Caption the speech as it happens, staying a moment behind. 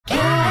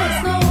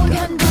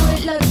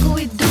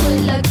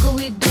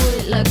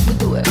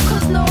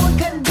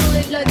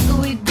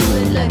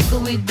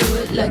motherfucker, we do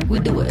it like we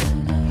do it.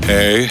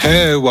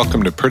 Hey,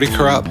 welcome to Pretty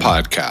Corrupt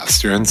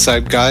Podcast, your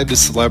inside guide to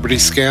celebrity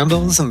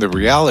scandals and the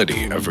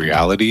reality of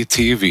reality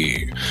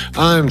TV.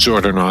 I'm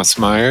Jordan Ross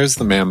Myers,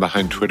 the man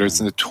behind Twitter's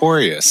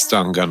notorious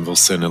Don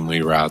Gunvalson and Lee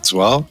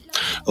Radswell,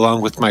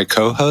 along with my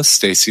co-host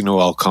Stacey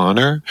Noel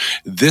Connor.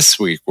 This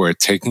week, we're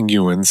taking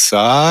you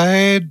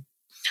inside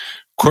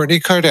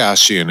Kourtney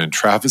Kardashian and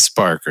Travis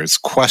Barker's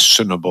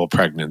questionable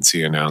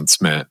pregnancy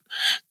announcement,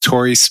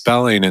 Tori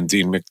Spelling and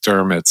Dean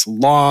McDermott's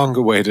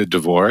long-awaited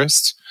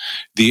divorce,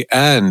 the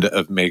end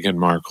of Meghan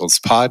Markle's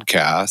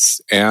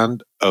podcast,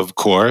 and, of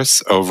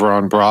course, over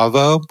on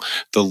Bravo,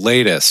 the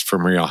latest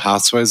from Real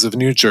Housewives of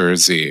New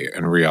Jersey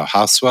and Real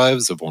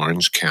Housewives of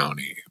Orange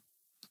County.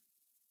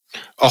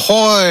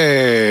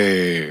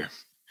 Ahoy!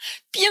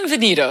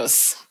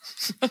 Bienvenidos.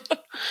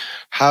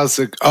 How's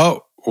it?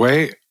 Oh,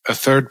 wait. A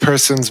third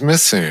person's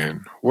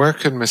missing. Where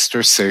could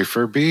Mr.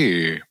 Safer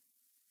be?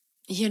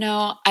 You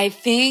know, I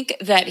think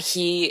that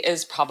he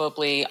is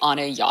probably on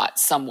a yacht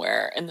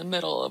somewhere in the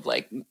middle of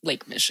like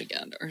Lake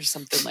Michigan or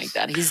something like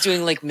that. He's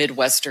doing like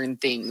Midwestern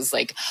things,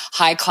 like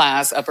high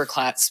class, upper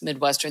class,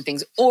 Midwestern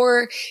things,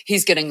 or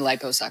he's getting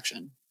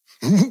liposuction.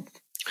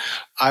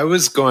 I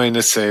was going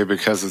to say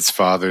because it's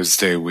Father's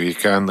Day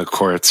weekend, the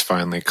courts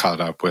finally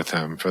caught up with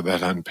him for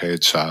that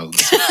unpaid child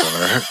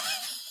support.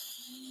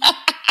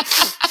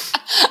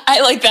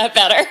 I like that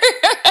better.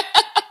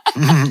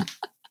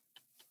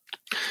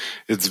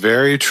 It's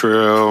very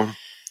true.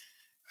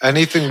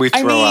 Anything we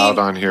throw out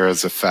on here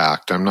is a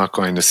fact. I'm not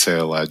going to say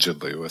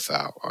allegedly with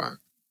that one.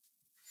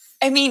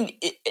 I mean,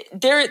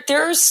 there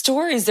are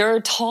stories, there are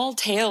tall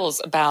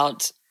tales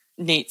about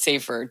Nate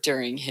Safer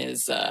during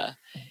his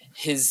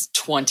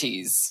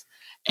 20s.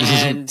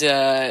 And,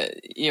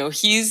 you know,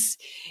 he's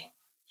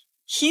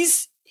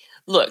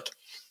look,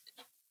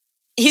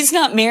 he's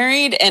not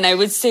married, and I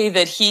would say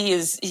that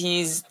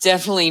he's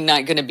definitely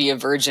not going to be a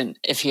virgin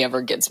if he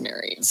ever gets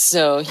married.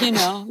 So, you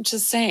know,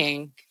 just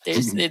saying,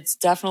 it's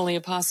definitely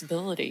a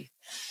possibility.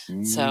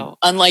 So,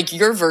 unlike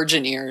your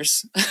virgin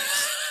ears.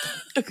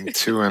 I'm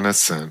too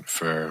innocent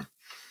for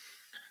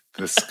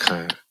this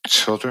kind of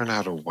children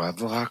out of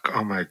wedlock.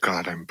 Oh my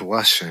God, I'm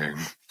blushing.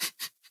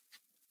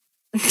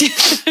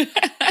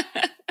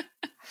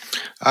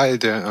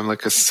 I'm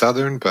like a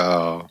Southern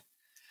belle.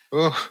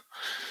 Oh.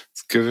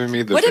 Giving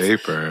me the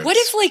vapors. What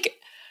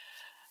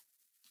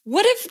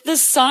if the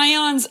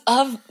scions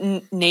of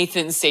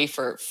Nathan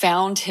Safer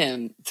found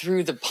him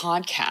through the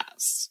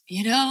podcast?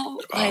 You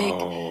know,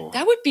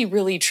 that would be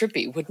really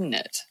trippy, wouldn't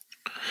it?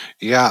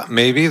 Yeah,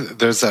 maybe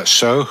there's that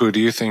show, Who Do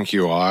You Think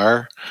You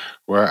Are?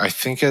 Where I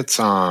think it's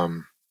I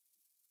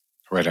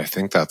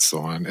think that's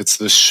the one. It's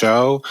the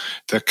show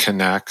that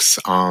connects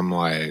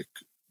like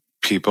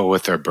people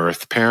with their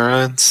birth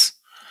parents.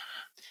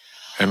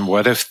 And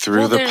what if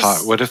Well,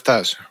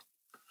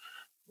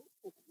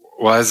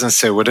 I was going to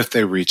say, what if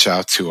they reach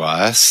out to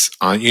us?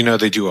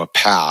 They do a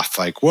path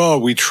like, well,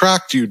 we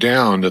tracked you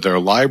down to their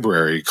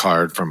library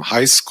card from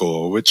high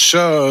school, which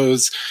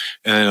shows,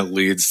 and then it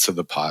leads to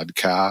the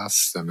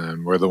podcast, and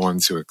then we're the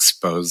ones who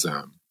expose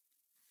them.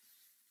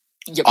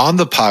 Yep. On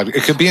the pod,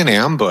 it could be an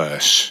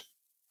ambush.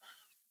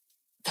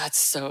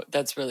 That's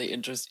really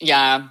interesting.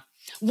 Yeah.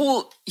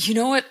 Well, you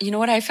know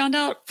what I found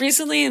out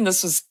recently, and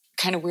this was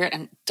kind of weird,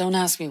 and don't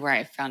ask me where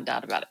I found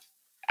out about it.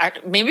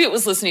 Maybe it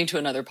was listening to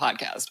another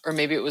podcast, or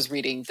maybe it was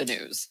reading the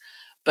news.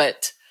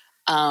 But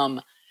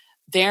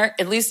there,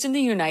 at least in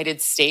the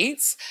United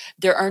States,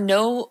 there are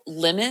no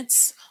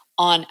limits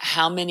on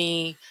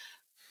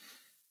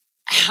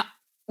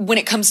when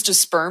it comes to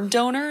sperm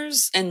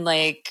donors, and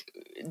like,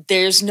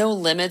 there's no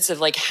limits of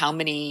like how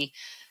many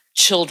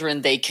children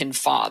they can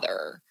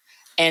father.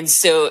 And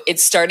so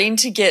it's starting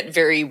to get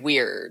very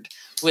weird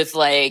with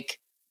like,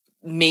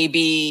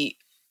 maybe,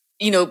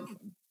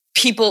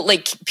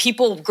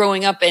 people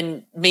growing up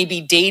and maybe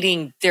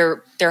dating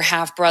their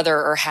half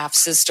brother or half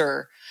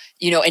sister,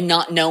 and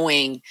not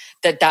knowing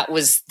that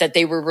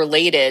they were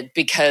related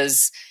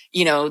because,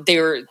 they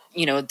were,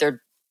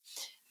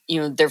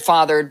 they're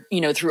fathered,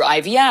 through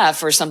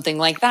IVF or something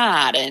like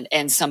that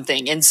and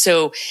something. And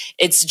so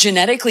it's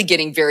genetically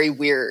getting very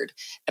weird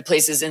at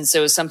places. And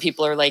so some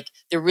people are like,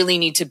 there really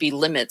need to be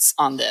limits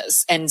on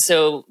this. And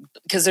so,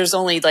 because there's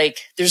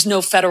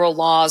no federal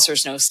laws,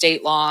 there's no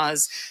state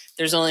laws.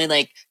 There's only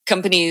like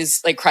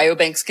companies like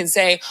cryobanks can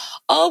say,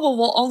 oh, well,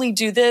 we'll only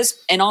do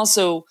this. And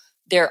also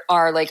there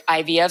are like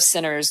IVF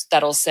centers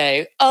that'll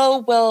say,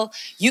 oh, well,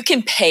 you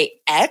can pay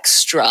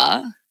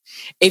extra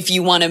if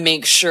you want to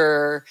make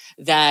sure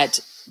that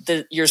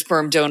your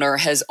sperm donor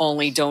has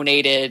only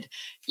donated,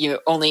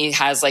 only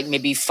has like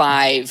maybe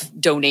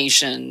 5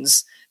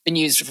 donations, been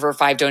used for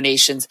 5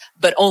 donations,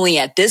 but only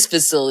at this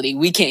facility.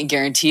 We can't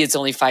guarantee it's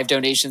only 5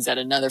 donations at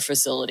another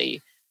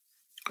facility.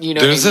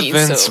 There's a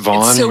Vince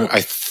Vaughn.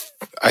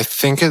 I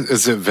think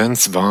is it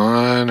Vince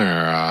Vaughn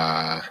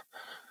or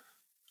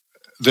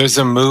there's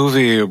a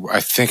movie. I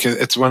think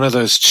it's one of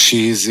those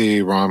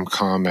cheesy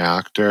rom-com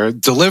actor,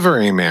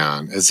 Delivery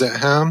Man. Is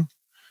it him?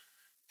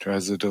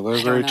 Tries a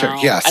delivery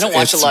truck. Yes, I don't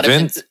watch a lot of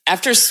Vince.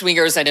 After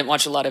Swingers, I didn't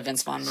watch a lot of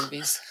Vince Vaughn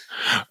movies.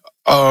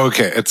 Oh,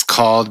 okay. It's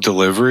called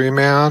Delivery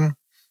Man.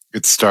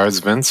 It stars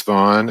Vince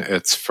Vaughn.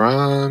 It's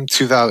from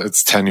 2000.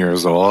 It's 10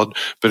 years old,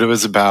 but it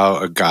was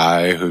about a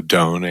guy who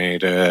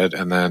donated,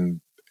 and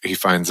then he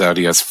finds out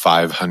he has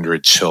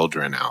 500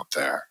 children out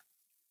there.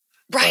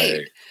 Right.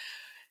 Like,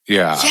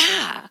 yeah.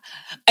 Yeah.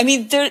 I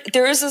mean,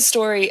 there is a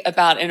story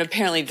about, and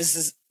apparently this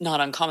is not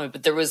uncommon,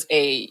 but there was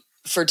a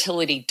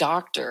fertility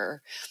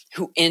doctor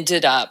who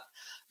ended up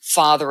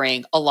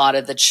fathering a lot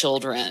of the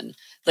children.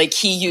 Like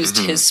he used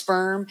his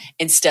sperm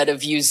instead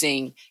of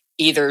using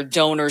either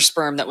donor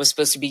sperm that was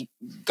supposed to be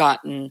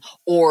gotten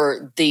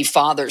or the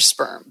father's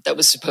sperm that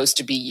was supposed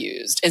to be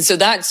used. And so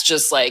that's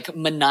just like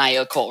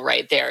maniacal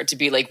right there, to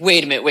be like,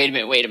 wait a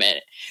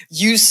minute.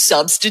 You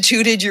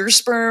substituted your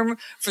sperm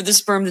for the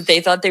sperm that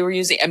they thought they were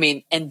using. I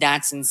mean, and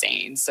that's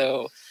insane.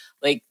 So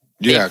like,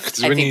 yeah,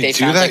 because when you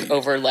do that, like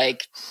over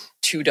like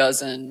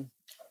 24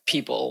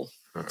 people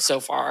so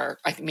far.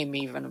 I think maybe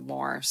even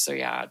more. So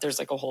yeah, there's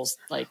like a whole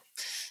like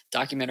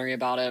documentary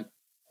about it.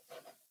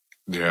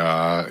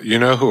 Yeah, you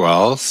know who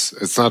else?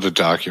 It's not a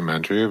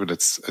documentary, but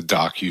it's a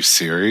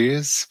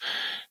docu-series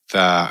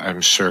that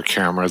I'm sure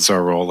cameras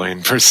are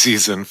rolling for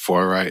season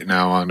 4 right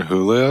now on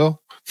Hulu.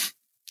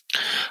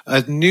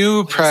 A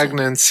new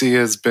pregnancy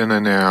has been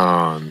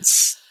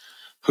announced.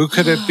 Who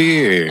could it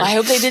be? I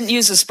hope they didn't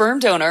use a sperm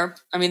donor.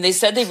 I mean, they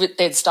said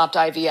they'd stopped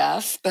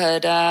IVF,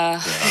 but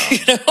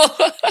you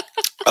know.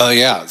 Oh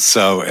yeah,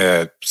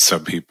 so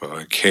people,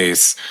 in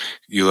case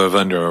you live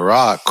under a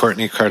rock,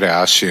 Kourtney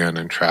Kardashian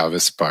and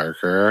Travis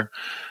Barker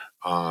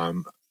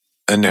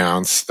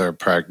announced their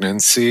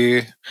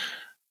pregnancy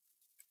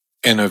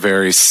in a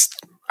very,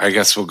 I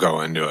guess we'll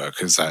go into it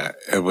because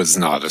it was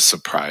not a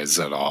surprise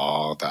at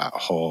all. That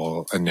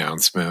whole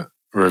announcement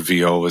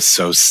reveal was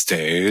so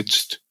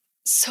staged.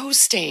 So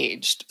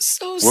staged.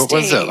 What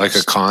was it? Like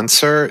a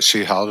concert?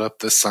 She held up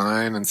the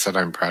sign and said,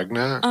 "I'm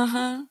pregnant."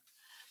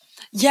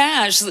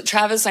 Yeah, she's like,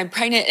 Travis, I'm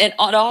pregnant. And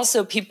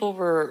also people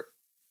were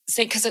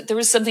saying, because there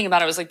was something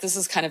about it, I was like, this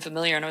is kind of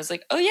familiar. And I was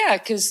like, oh yeah,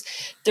 because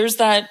there's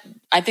that,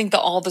 I think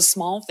All the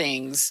Small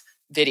Things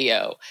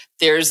video.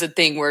 There's a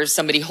thing where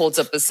somebody holds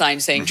up a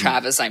sign saying,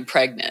 Travis, I'm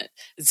pregnant.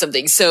 It's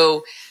something.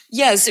 So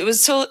yes, it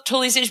was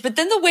totally staged. But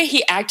then the way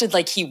he acted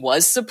like he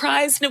was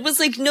surprised, and it was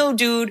like, no,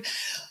 dude,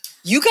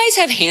 you guys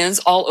have hands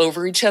all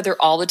over each other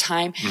all the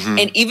time.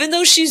 And even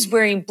though she's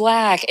wearing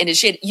black and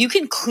you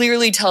can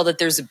clearly tell that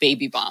there's a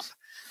baby bump.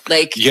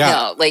 Like,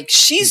 no, like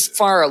she's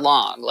far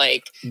along.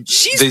 Like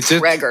she's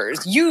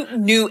preggers. You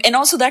knew. And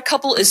also that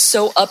couple is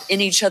so up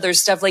in each other's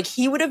stuff. Like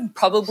he would have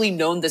probably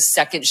known the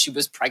second she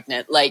was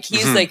pregnant. Like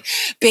he's like,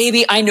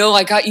 baby, I know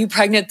I got you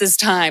pregnant this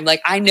time.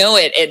 Like I know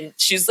it. And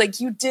she's like,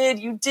 you did.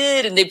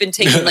 And they've been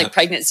taking like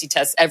pregnancy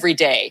tests every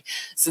day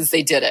since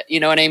they did it. You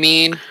know what I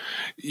mean?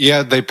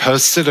 Yeah, they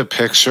posted a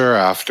picture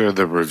after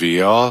the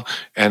reveal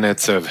and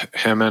it's of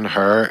him and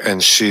her,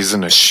 and she's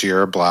in a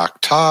sheer black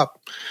top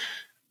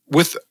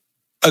with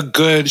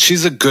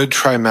she's a good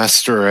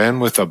trimester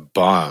in with a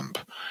bump.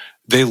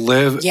 They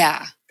live.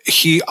 Yeah.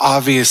 He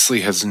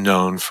obviously has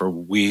known for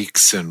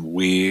weeks and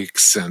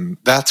weeks, and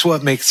that's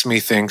what makes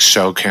me think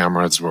show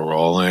cameras were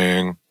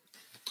rolling.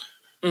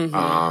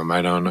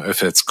 I don't know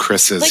if it's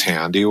Chris's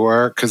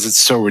handiwork because it's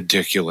so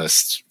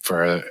ridiculous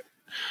for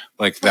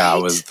that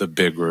was the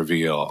big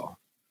reveal.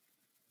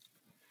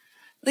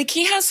 Like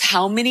he has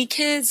how many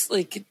kids?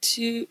 Like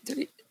two.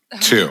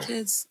 Two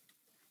kids.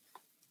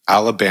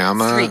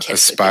 Alabama,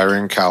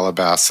 aspiring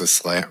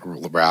Calabasas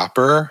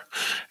rapper,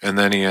 and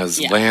then he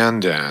has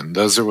Landon.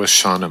 Those are with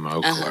Shauna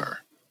Mokler.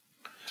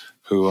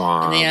 Who?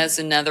 And he has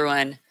another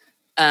one.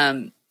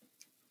 Well,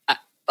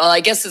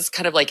 I guess it's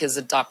kind of like his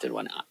adopted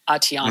one,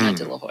 Atiana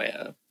De La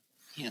Hoya.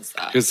 He has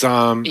that. His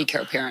he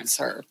co-parents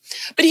her,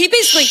 but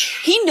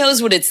he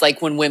knows what it's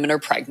like when women are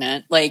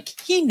pregnant. Like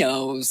he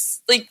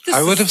knows. Like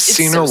I would have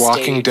seen her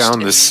walking down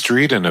the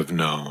street and have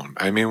known.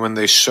 I mean, when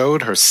they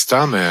showed her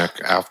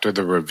stomach after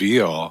the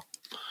reveal,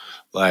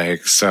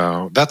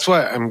 so that's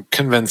why I'm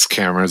convinced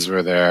cameras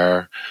were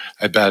there.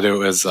 I bet it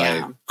was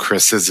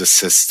Chris's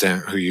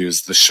assistant who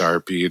used the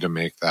Sharpie to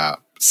make that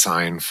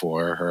sign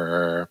for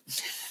her.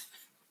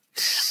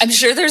 I'm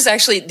sure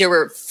there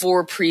were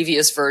 4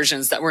 previous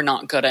versions that were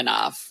not good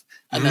enough.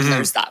 And then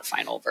there's that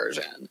final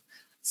version.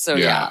 So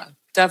yeah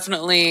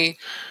definitely.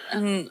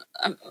 And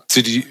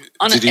did you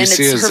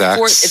see his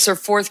ex? It's her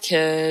 4th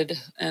kid.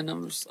 And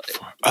I'm just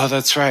like, oh,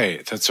 that's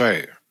right.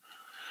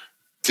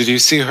 Did you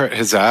see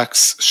his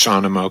ex,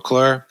 Shauna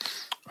Mokler?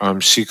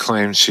 She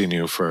claimed she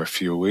knew for a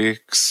few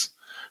weeks,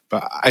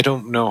 but I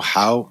don't know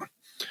how.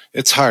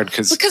 It's hard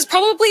because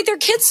probably their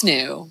kids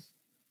knew.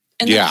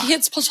 And the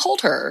kids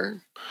told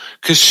her.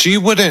 Because she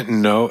wouldn't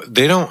know.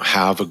 They don't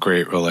have a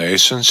great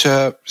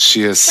relationship.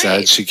 She has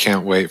said she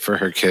can't wait for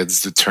her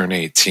kids to turn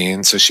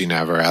 18, so she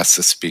never has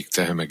to speak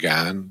to him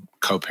again.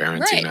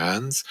 Co-parenting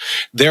ends.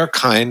 They're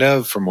kind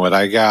of, from what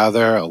I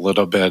gather, a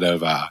little bit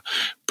of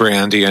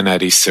Brandy and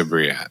Eddie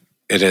Cibrian.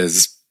 It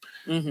is.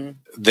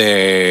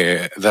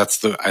 That's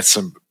the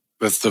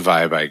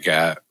vibe I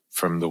get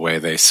from the way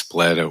they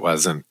split. It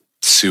wasn't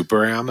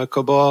super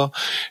amicable.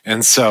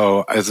 And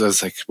so I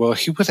was like, well,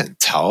 he wouldn't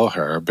tell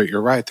her, but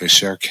you're right. They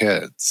share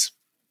kids.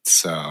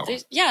 So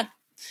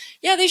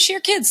they share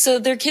kids. So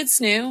their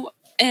kids knew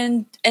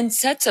and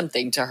said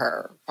something to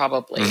her,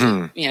 probably.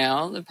 You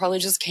know, it probably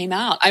just came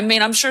out. I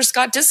mean, I'm sure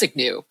Scott Disick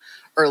knew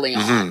early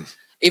on,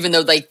 even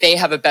though like they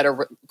have him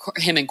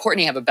and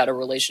Kourtney have a better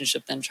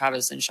relationship than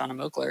Travis and Shauna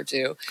Moakler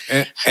do.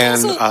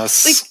 And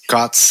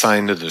Scott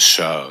signed to the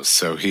show,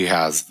 so he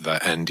has the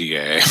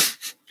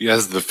NDA. He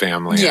has the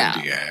family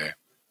NDA.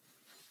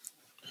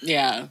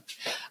 Yeah.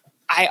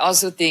 I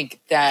also think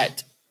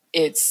that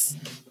it's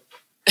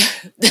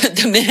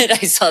the minute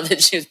I saw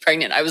that she was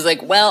pregnant, I was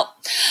like, well,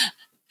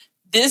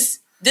 this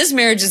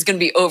marriage is going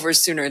to be over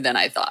sooner than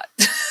I thought.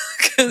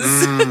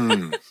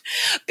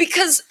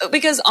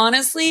 Because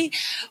honestly,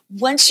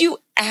 once you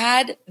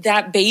add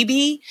that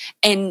baby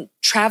and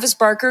Travis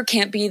Barker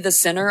can't be the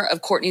center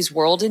of Kourtney's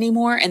world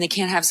anymore, and they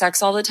can't have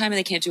sex all the time and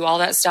they can't do all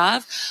that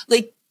stuff,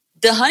 like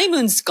the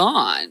honeymoon's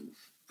gone.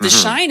 The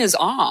shine is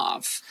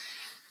off.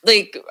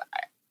 Like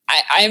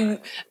I'm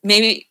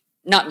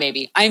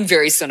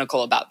very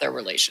cynical about their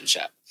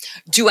relationship.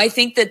 Do I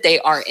think that they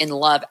are in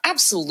love?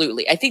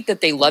 Absolutely. I think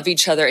that they love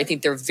each other. I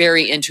think they're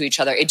very into each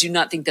other. I do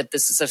not think that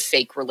this is a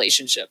fake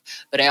relationship.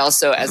 But I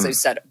also, as I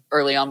said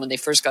early on when they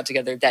first got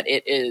together, that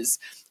it is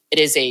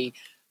a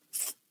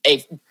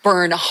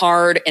burn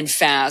hard and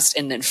fast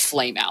and then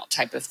flame out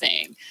type of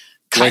thing.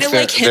 Kind of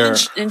like him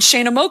and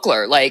Shayna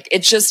Moakler. Like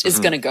it just is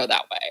going to go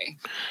that way.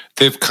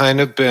 They've kind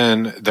of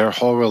been, their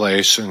whole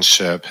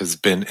relationship has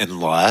been in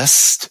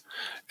lust.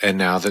 And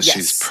now that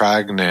she's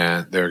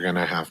pregnant, they're going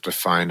to have to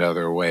find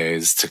other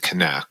ways to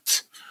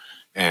connect.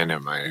 And it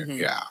might,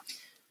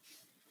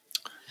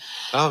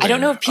 Oh, I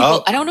don't know if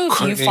people, I don't know if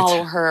you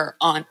follow her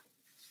on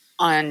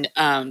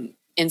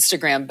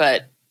Instagram,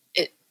 but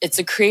it's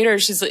a creator.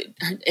 She's like,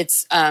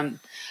 it's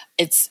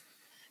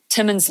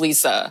Timmons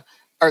Lisa,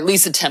 or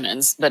Lisa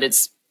Timmons, but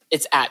it's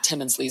at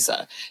Timmons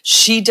Lisa.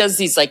 She does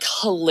these like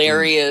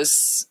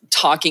hilarious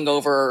talking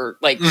over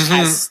like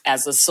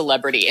as a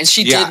celebrity. And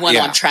she did one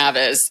on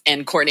Travis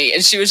and Kourtney.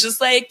 And she was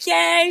just like,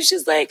 yay.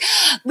 She's like,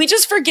 we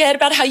just forget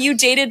about how you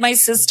dated my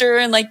sister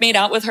and like made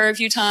out with her a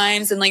few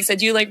times and like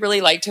said you like really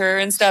liked her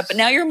and stuff. But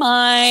now you're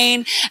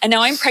mine. And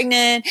now I'm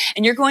pregnant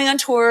and you're going on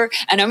tour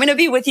and I'm going to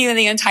be with you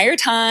the entire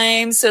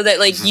time so that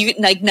like you,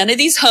 like none of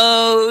these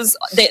hoes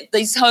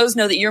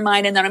know that you're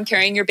mine and that I'm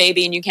carrying your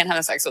baby and you can't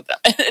have sex with them.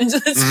 And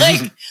it's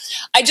like,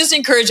 I just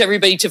encourage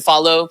everybody to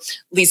follow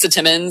Lisa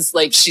Timmons.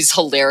 Like she's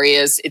hilarious.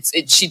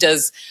 She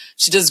does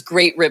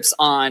great rips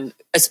on,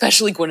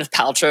 especially Gwyneth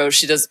Paltrow.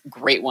 She does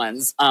great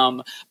ones.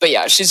 But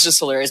yeah, she's just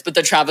hilarious. But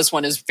the Travis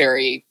one is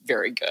very,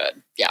 very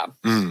good. Yeah.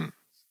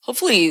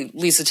 Hopefully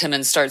Lisa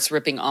Timmons starts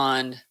ripping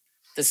on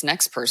this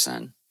next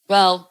person.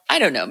 Well, I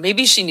don't know.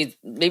 Maybe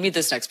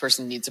this next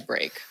person needs a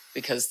break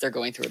because they're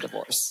going through a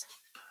divorce.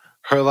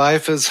 Her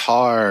life is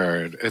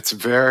hard.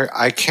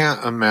 I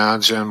can't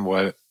imagine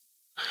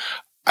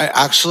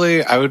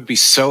I would be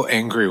so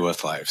angry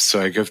with life.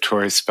 So I give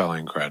Tori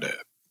Spelling credit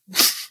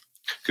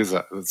because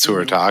that's who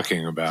we're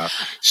talking about.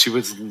 She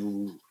was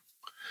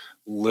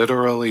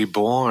literally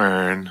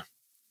born.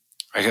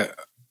 I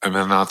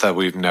mean, not that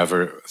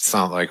it's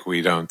not like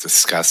we don't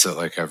discuss it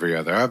like every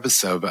other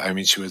episode, but I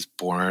mean, she was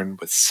born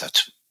with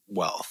such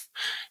wealth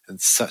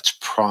and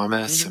such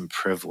promise and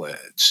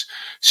privilege.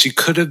 She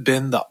could have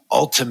been the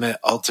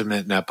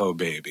ultimate Nepo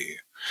baby.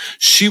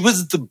 She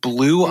was the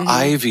Blue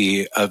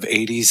Ivy of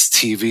 80s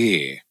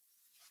TV.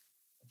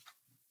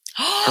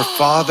 Her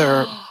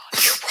father...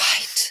 You're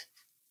right.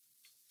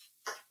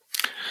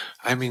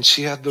 I mean,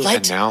 she had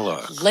now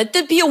look. Let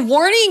that be a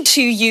warning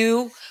to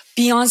you,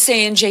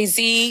 Beyonce and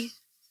Jay-Z.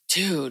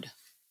 Dude.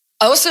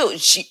 Also,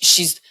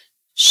 she's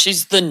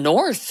the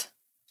north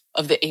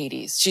of the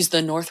 80s. She's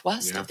the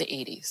northwest of the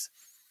 80s.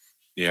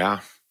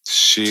 Yeah.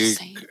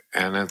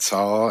 And it's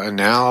all... And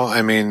now,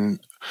 I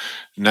mean...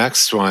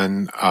 Next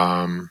one,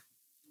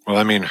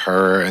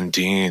 her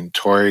and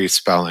Tori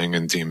Spelling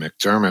and Dean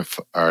McDermott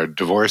are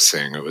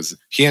divorcing.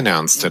 He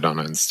announced it on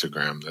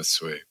Instagram this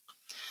week.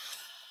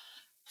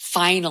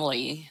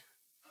 Finally.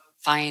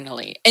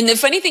 And the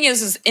funny thing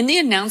is in the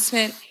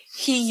announcement,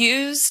 he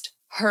used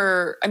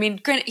her, I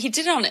mean, granted, he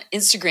did it on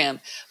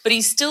Instagram, but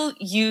he still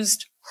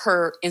used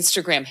her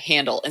Instagram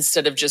handle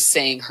instead of just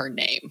saying her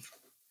name.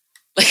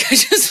 Like, I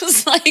just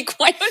was like,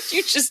 why don't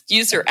you just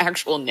use her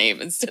actual name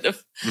instead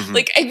of,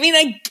 like, I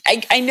mean,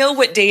 I know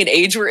what day and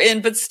age we're in,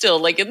 but still,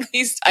 like, at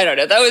least, I don't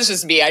know. That was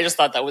just me. I just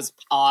thought that was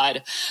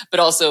odd, but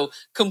also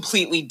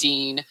completely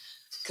Dean,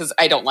 because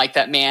I don't like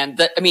that man.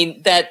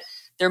 That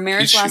their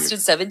marriage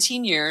lasted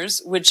 17 years,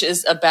 which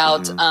is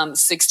about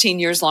 16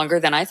 years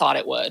longer than I thought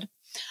it would.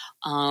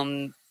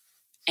 And,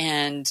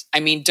 I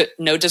mean,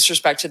 no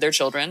disrespect to their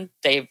children.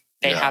 They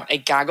have a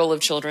gaggle of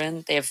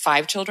children. They have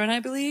 5 children, I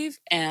believe.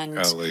 And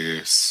at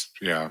least,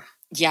 yeah.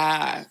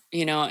 Yeah,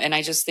 and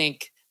I just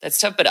think that's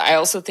tough. But I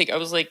also think, I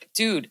was like,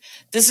 dude,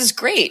 this is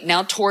great.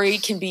 Now Tori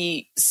can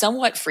be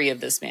somewhat free of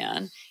this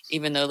man,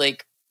 even though,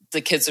 like,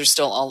 the kids are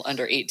still all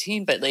under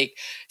 18, but like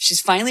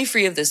she's finally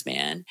free of this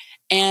man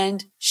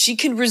and she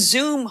can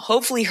resume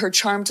hopefully her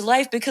charmed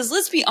life, because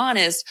let's be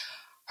honest,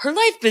 her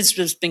life has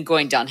just been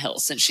going downhill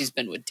since she's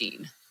been with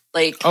Dean.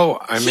 Like,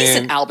 he's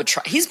an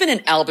albatross. He's been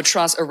an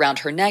albatross around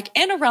her neck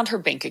and around her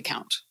bank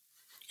account.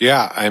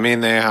 Yeah, I mean,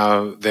 they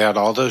had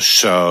all those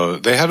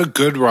shows. They had a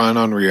good run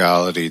on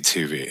reality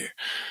TV,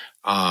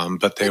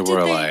 but they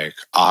were like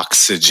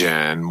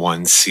Oxygen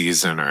one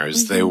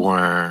seasoners.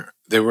 Mm-hmm.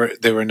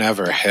 They were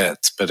never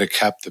hits, but it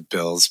kept the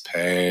bills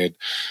paid,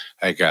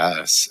 I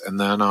guess. And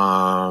then,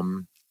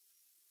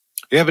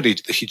 but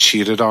he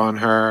cheated on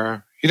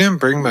her. He didn't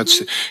bring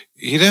much.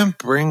 He didn't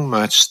bring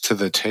much to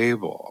the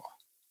table.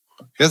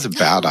 He has a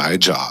bad eye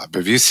job.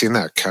 Have you seen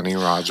that Kenny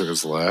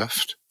Rogers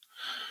lift?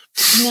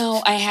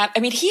 No, I have. I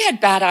mean, he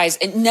had bad eyes.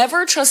 And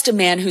never trust a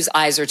man whose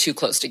eyes are too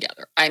close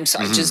together. I'm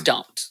sorry, just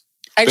don't.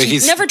 I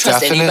never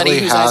trust anybody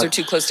whose eyes are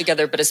too close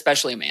together, but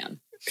especially a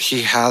man.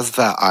 He has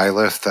that eye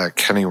lift that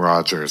Kenny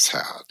Rogers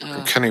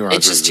had. Kenny Rogers,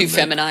 it's just too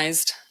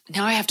feminized.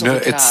 Now I have to look it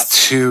up. No,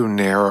 it's too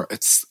narrow.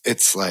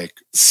 It's like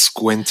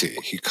squinty.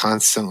 He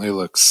constantly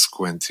looks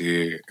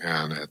squinty,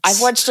 and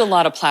I've watched a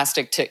lot of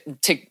plastic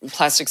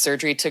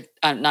surgery, TikTok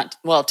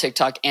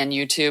and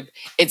YouTube.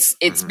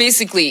 It's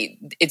basically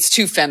it's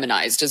too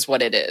feminized, is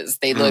what it is.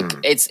 They look.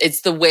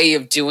 It's the way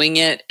of doing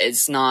it.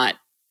 It's not.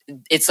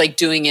 It's like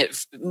doing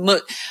it.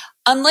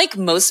 Unlike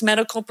most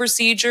medical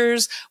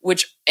procedures,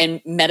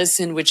 and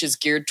medicine, which is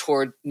geared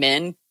toward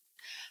men,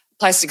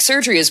 plastic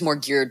surgery is more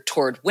geared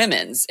toward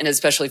women's, and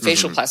especially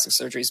facial plastic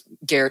surgery is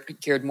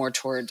geared more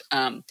toward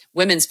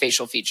women's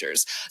facial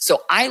features.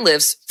 So eye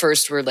lifts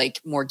first were like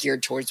more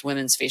geared towards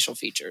women's facial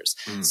features.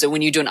 So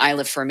when you do an eye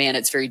lift for a man,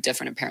 it's very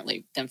different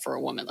apparently than for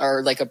a woman,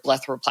 or like a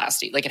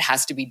blepharoplasty. Like it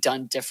has to be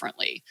done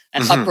differently.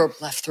 An upper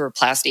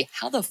blepharoplasty.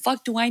 How the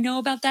fuck do I know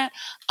about that?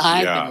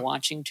 I've been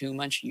watching too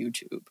much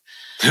YouTube.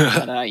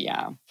 But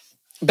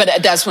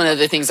But that's one of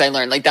the things I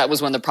learned. Like that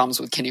was one of the problems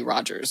with Kenny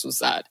Rogers, was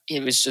that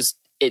it was just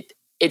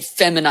it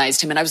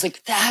feminized him. And I was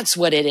like, that's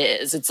what it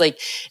is. It's like,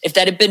 if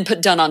that had been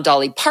done on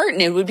Dolly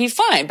Parton, it would be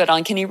fine. But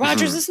on Kenny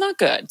Rogers, it's not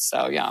good.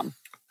 So, yeah.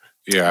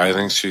 Yeah, I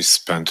think she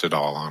spent it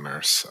all on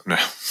her. So, no.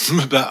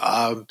 But,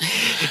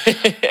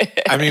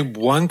 I mean,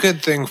 one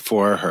good thing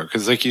for her,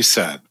 because like you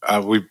said,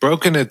 we've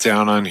broken it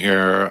down on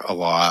here a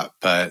lot.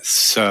 But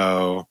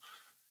so,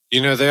 they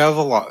have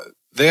a lot.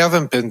 They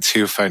haven't been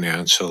too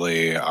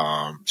financially.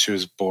 She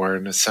was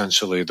born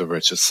essentially the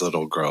richest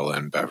little girl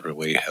in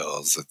Beverly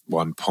Hills at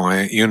one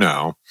point,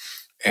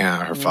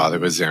 and her father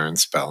was Aaron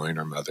Spelling.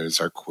 Her mother's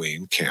our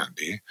queen,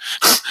 Candy.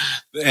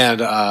 And,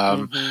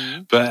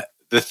 but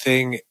the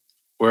thing,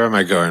 where am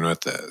I going with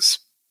this?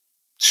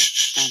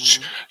 She's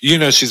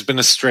been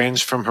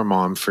estranged from her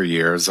mom for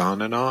years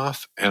on and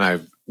off.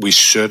 And we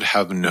should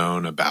have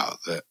known about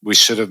that. We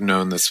should have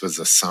known this was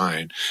a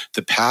sign.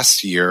 The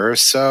past year or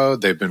so,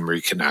 they've been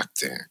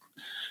reconnecting.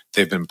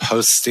 They've been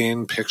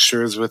posting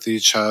pictures with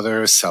each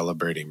other,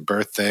 celebrating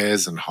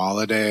birthdays and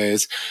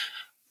holidays.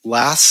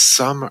 Last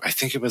summer,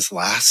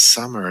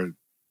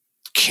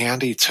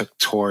 Candy took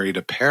Tori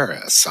to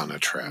Paris on a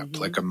trip,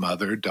 like a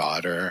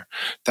mother-daughter.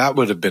 That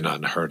would have been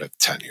unheard of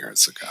 10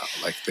 years ago.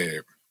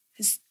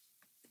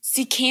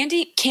 See,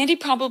 Candy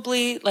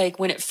probably, like,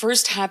 when it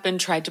first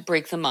happened, tried to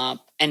break them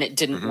up, and it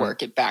didn't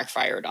work. It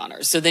backfired on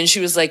her. So then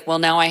she was like, well,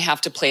 now I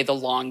have to play the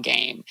long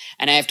game,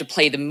 and I have to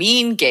play the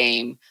mean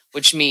game,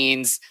 which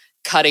means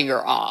cutting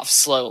her off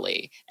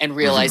slowly and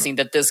realizing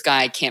that this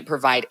guy can't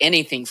provide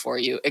anything for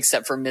you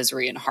except for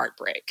misery and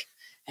heartbreak.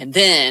 And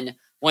then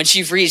once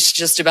you've reached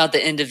just about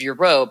the end of your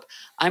rope,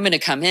 I'm going to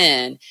come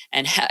in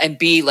and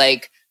be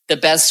like the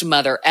best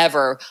mother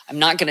ever. I'm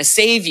not going to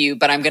save you,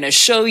 but I'm going to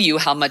show you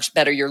how much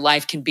better your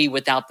life can be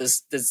without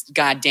this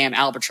goddamn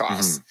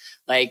albatross,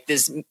 like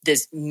this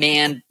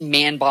man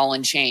ball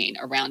and chain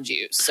around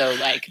you. So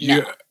like, no.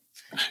 Yeah.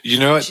 You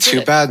know what?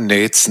 Too bad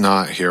Nate's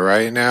not here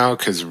right now,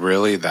 because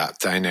really that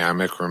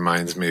dynamic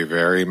reminds me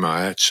very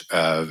much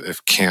of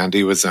if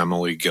Candy was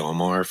Emily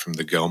Gilmore from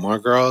the Gilmore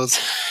Girls,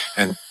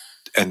 and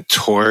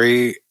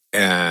Tori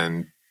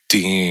and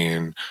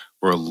Dean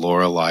were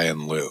Lorelai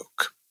and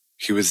Luke.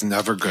 He was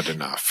never good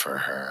enough for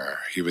her.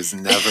 He was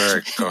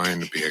never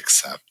going to be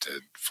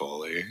accepted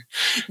fully.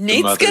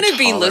 Nate's going to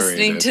be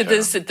listening to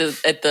this at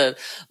the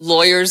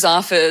lawyer's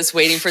office,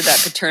 waiting for that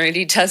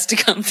paternity test to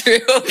come through,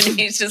 and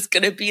he's just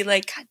going to be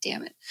like, "God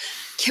damn it!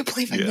 Can't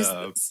believe I missed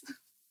this."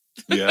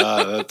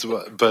 Yeah, that's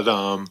what. But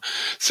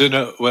so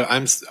no, what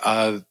I'm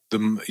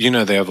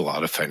they have a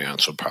lot of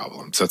financial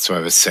problems. That's what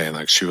I was saying.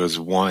 Like she was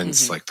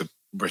once like the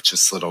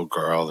richest little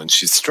girl, and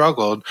she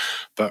struggled,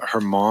 but her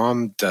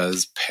mom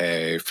does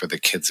pay for the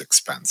kids'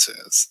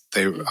 expenses.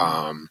 They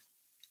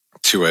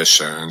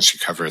tuition, she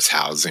covers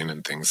housing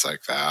and things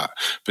like that,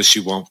 but she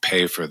won't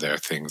pay for their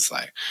things.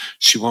 Like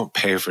she won't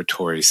pay for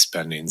Tori's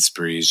spending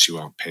sprees, she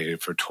won't pay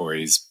for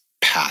Tori's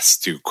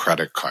past due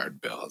credit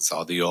card bills,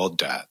 all the old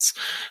debts,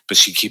 but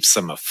she keeps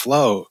them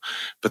afloat.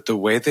 But the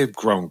way they've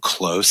grown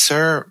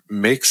closer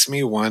makes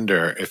me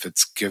wonder if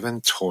it's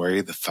given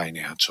Tori the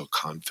financial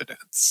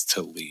confidence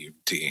to leave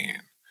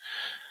Dean.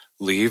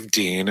 leave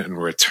Dean and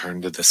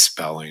return to the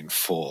spelling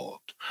fold,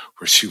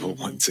 where she will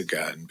once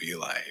again be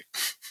like,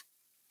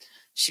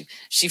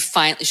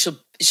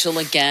 she'll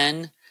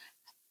again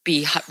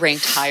be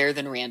ranked higher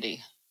than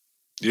Randy.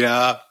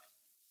 yeah.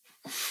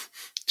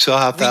 She'll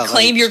have that.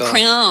 Reclaim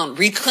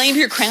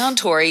your crown,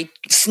 Tori.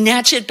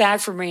 Snatch it back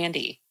from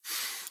Randy.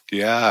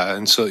 Yeah,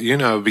 and so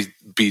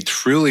be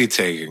truly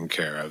taken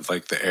care of,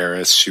 like the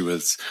heiress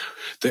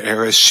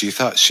she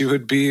thought she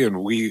would be,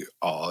 and we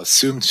all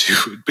assumed she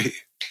would be.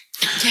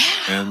 Yeah.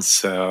 And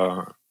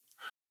so,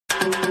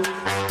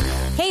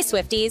 hey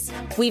Swifties,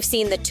 we've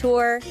seen the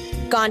tour,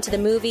 gone to the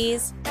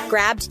movies,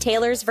 grabbed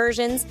Taylor's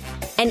versions,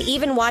 and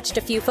even watched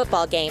a few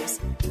football games.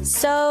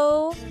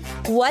 So,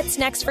 what's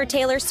next for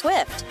Taylor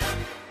Swift?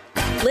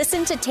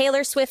 Listen to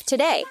Taylor Swift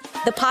Today,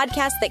 the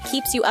podcast that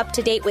keeps you up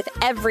to date with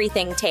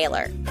everything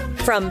Taylor.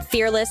 From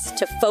Fearless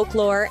to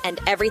Folklore and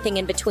everything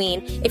in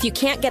between, if you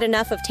can't get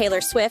enough of Taylor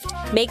Swift,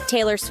 make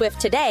Taylor Swift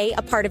Today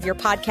a part of your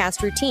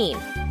podcast routine.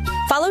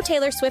 Follow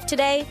Taylor Swift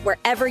Today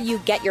wherever you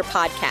get your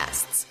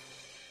podcasts.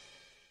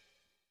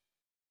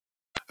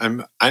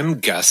 I'm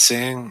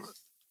guessing,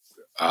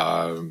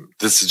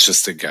 this is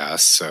just a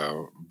guess,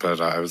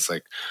 but I was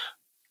like,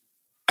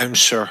 I'm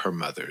sure her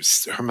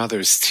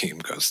mother's team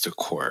goes to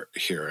court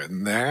here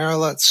and there,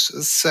 let's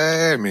just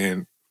say. I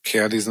mean,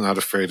 Candy's not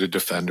afraid to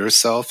defend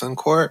herself in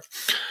court.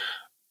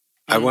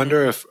 I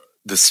wonder if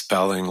the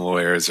spelling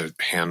lawyers are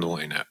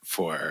handling it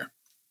for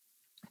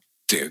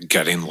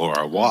getting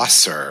Laura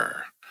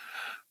Wasser.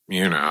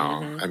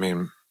 I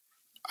mean,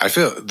 I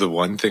feel the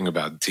one thing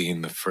about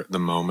Dean, the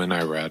moment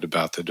I read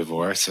about the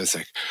divorce, I was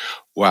like,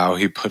 wow,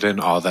 he put in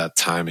all that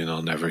time and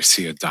he'll never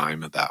see a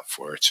dime of that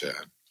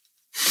fortune.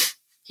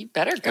 He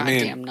better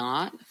goddamn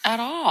not at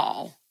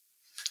all.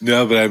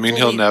 No, but I mean,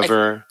 he'll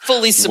never... I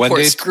fully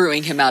support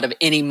screwing him out of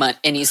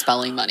any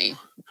spelling money.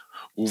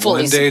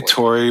 One day,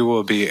 Tori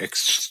will be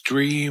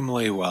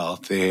extremely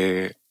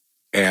wealthy,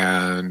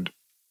 and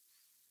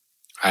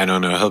I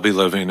don't know, he'll be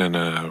living in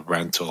a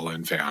rental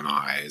in Van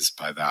Nuys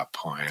by that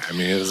point. I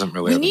mean, it doesn't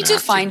really... We need to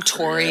find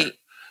Tori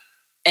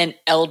an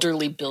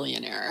elderly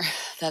billionaire.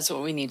 That's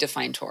what we need to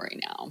find Tori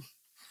now.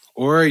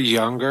 Or a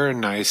younger,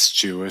 nice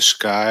Jewish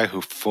guy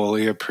who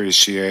fully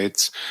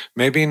appreciates,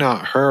 maybe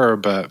not her,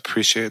 but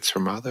appreciates her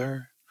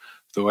mother,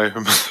 the way her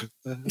mother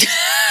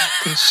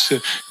lives.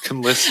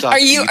 Can list off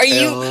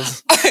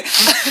details.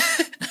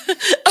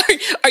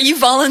 Are you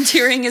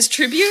volunteering as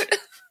tribute?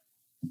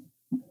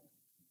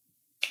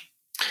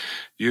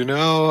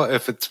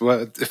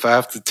 If I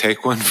have to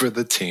take one for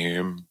the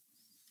team,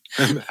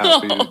 I'm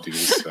happy to do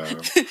so.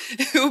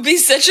 It would be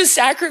such a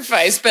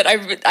sacrifice, but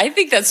I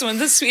think that's one of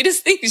the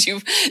sweetest things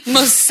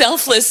most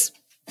selfless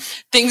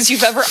things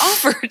you've ever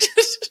offered.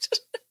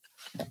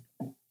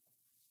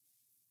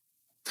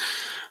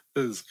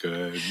 This is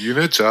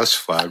good. Josh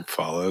Flagg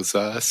follows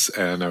us,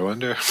 and I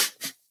wonder,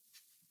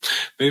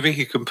 maybe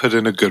he can put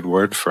in a good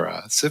word for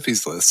us if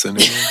he's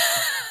listening.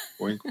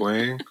 Wink,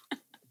 wink.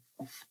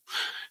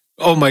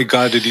 Oh my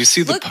God! Did you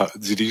see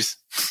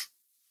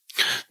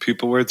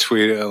people were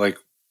tweeting, like,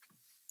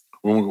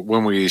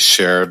 when we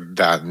shared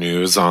that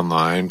news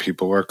online,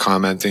 people were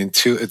commenting,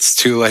 it's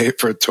too late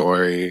for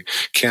Tori.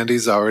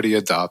 Candy's already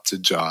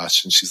adopted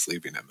Josh, and she's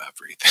leaving him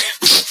everything.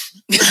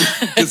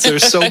 Because they're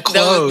so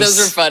close.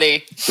 Those are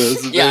funny.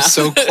 They're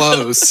so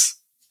close.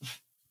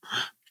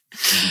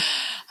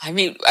 I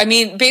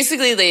mean,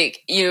 basically, like,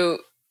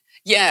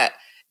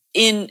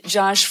 in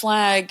Josh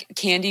Flagg,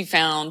 Candy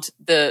found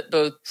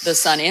both the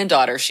son and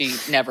daughter she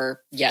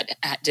never yet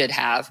did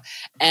have,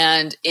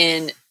 and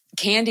in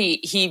Candy,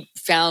 he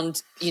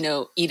found,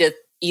 Edith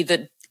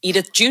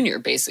Jr.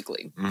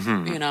 basically,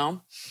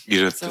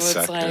 Edith so the it's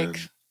second. like,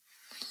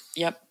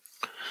 yep.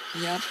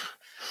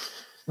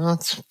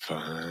 That's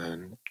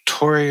fun.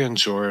 Tori and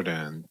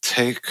Jordan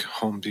take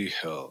Homeby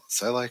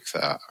Hills. I like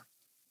that.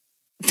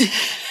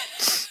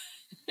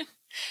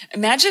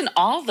 Imagine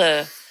all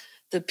the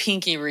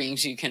pinky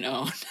rings you can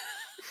own.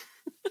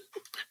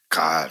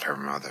 God, her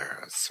mother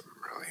has some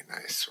really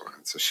nice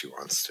ones, so she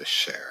wants to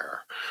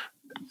share.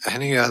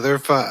 Any other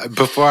fun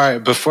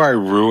before I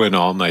ruin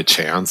all my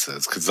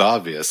chances? Because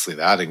obviously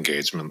that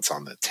engagement's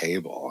on the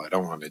table. I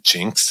don't want to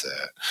jinx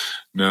it.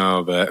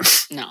 No, but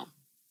no.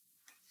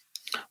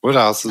 What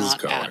else is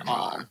Not going at all.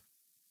 on?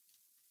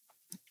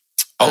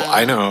 Oh,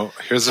 I know.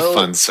 Here's a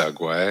fun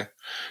segue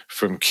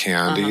from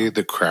Candy,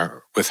 the crown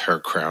with her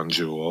crown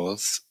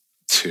jewels,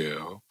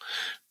 to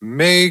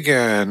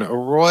Megan, a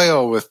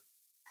royal with.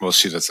 Well,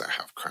 she doesn't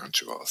have crown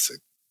jewels,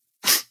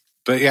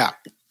 but yeah.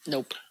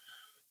 Nope.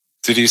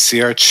 Did you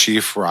see our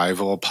chief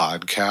rival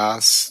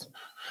podcast?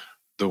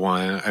 The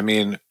one, I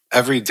mean,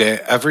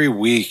 every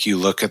week you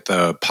look at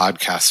the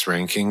podcast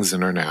rankings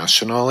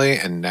internationally,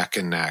 and neck.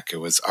 It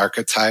was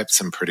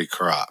Archetypes and Pretty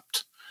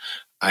Corrupt.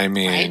 I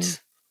mean,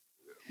 right?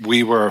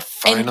 We were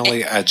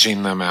finally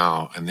edging them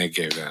out, and they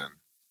gave in.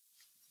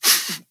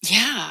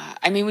 Yeah.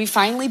 I mean, we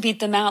finally beat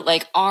them out,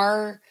 like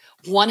our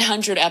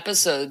 100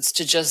 episodes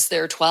to just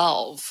their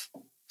 12.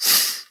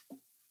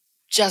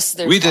 Just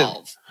their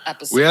 12.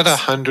 episodes. We had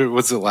 100.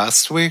 Was it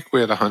last week?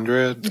 We had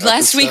 100.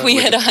 Last week we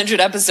had 100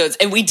 episodes,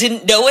 and we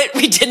didn't know it.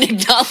 We didn't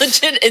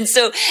acknowledge it,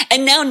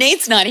 and now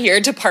Nate's not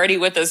here to party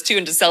with us too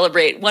and to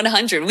celebrate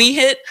 100. We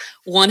hit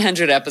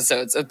 100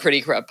 episodes of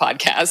Pretty Corrupt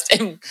Podcast,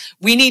 and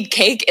we need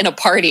cake and a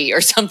party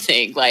or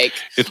something like.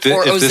 If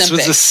this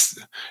was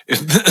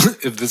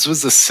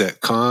a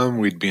sitcom,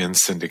 we'd be in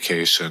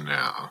syndication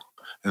now,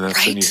 and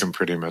that's when you can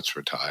pretty much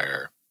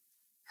retire.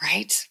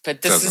 Right,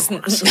 but this is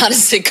not a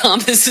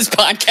sitcom. This is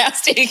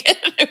podcasting.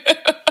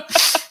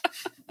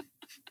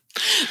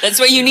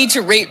 That's why you need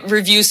to rate,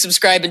 review,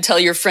 subscribe, and tell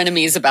your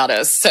frenemies about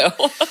us. So,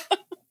 but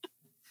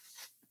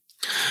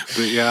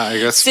yeah, I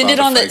guess send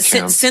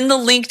the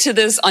link to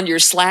this on your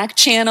Slack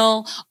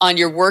channel, on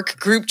your work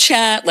group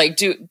chat. Like,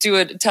 do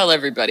it. Tell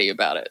everybody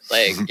about it.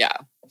 Like, yeah.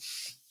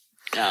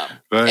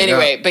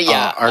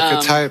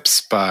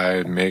 Archetypes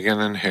by Meghan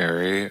and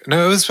Harry.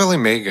 No, it was really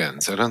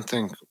Meghan's. I don't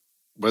think.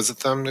 Was it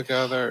them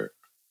together?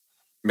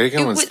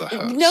 Meghan was the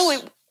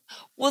host.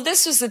 Well,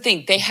 this was the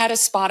thing. They had a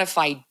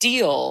Spotify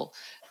deal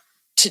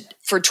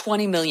for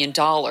 $20 million.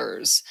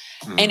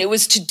 And it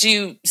was to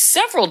do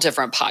several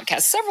different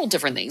podcasts, several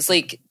different things.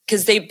 Like,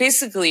 because they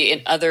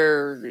basically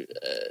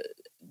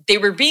they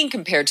were being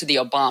compared to the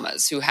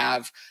Obamas, who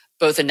have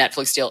both a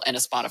Netflix deal and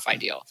a Spotify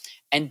deal.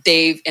 And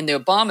the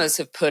Obamas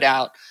have put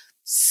out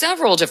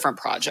several different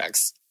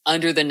projects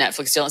under the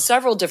Netflix deal and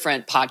several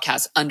different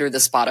podcasts under the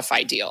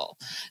Spotify deal.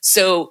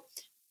 So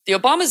the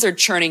Obamas are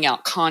churning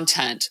out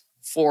content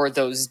for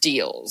those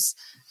deals.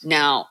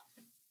 Now,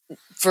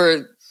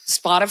 for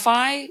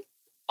Spotify,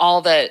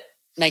 all that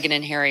Meghan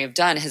and Harry have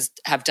done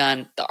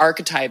the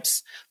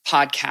Archetypes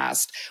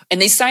podcast,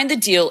 and they signed the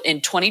deal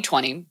in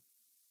 2020,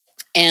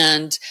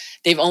 and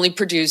they've only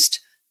produced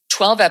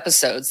 12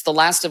 episodes, the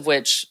last of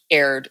which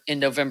aired in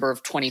November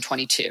of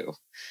 2022.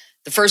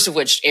 The first of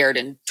which aired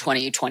in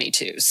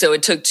 2022. So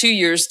it took 2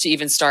 years to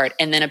even start.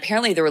 And then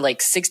apparently there were like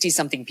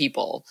 60-something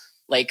people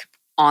like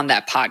on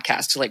that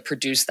podcast to like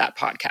produce that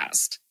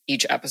podcast,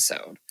 each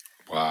episode.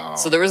 Wow.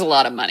 So there was a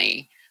lot of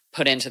money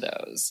put into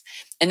those.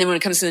 And then when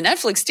it comes to the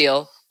Netflix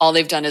deal, all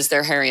they've done is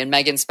their Harry and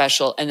Meghan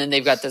special. And then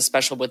they've got this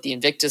special with the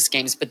Invictus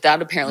Games. But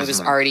that apparently was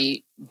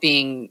already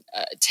being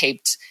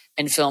taped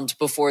and filmed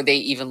before they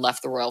even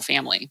left the royal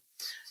family.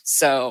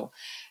 So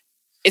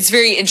it's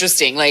very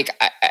interesting. Like,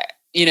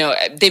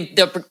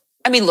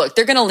 look,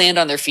 they're going to land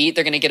on their feet.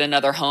 They're going to get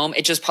another home.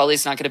 It just probably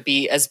is not going to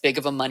be as big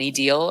of a money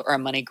deal or a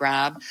money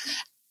grab.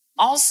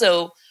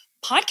 Also,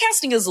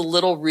 podcasting is a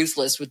little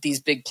ruthless with these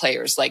big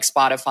players like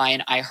Spotify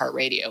and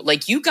iHeartRadio.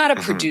 Like, you got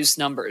to produce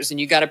numbers and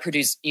you got to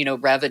produce,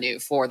 revenue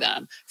for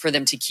them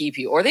to keep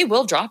you, or they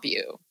will drop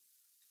you.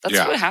 That's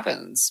what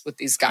happens with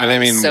these guys. And I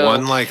mean,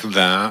 one like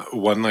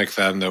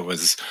them that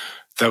was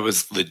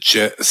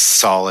legit,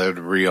 solid,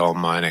 real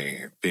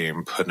money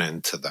being put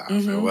into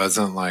them. It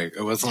wasn't like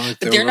but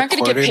they're not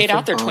going to get paid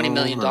out their $20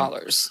 million.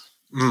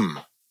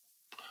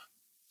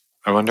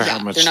 I wonder how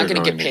much they're not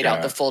going to get paid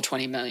out the full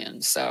 $20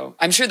 million. So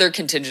I'm sure their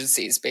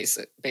contingencies,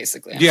 basically.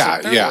 I'm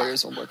sure their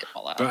lawyers will work it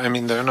all out. But I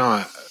mean, they're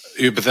not.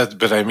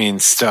 But I mean,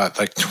 stuff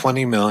like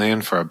 $20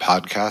 million for a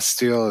podcast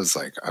deal is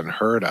like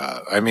unheard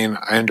of. I mean,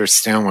 I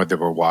understand why they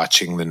were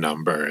watching the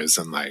numbers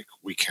and like,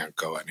 we can't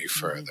go any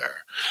further.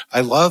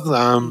 I love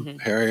them,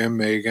 Harry and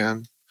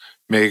Meghan.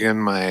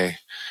 Meghan,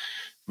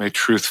 my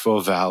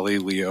truthful Valley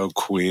Leo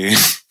queen,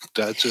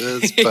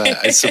 Duchess,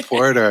 but I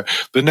support her.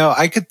 But no,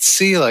 I could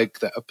see like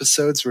the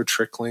episodes were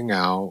trickling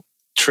out.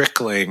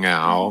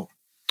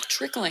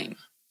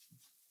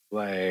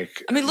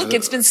 Like, I mean, look,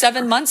 it's been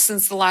 7 months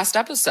since the last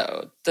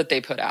episode that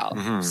they put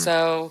out.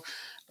 So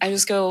I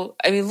just go,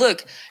 I mean,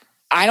 look,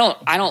 I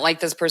don't like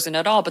this person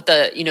at all, but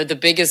the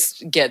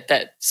biggest get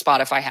that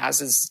Spotify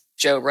has is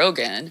Joe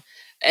Rogan.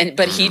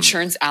 But he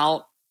churns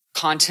out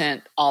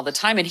content all the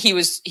time. And he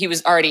was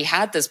already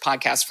had his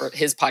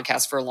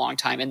podcast for a long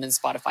time. And then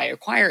Spotify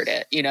acquired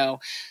it,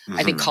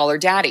 I think Call Her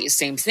Daddy,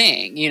 same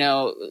thing,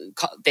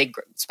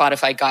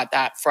 Spotify got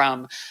that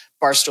from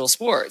Barstool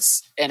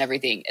Sports and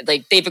everything.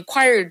 Like,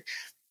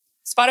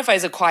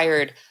 Spotify's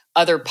acquired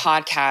other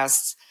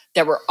podcasts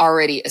that were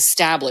already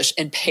established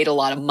and paid a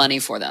lot of money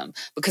for them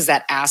because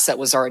that asset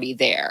was already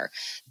there.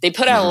 They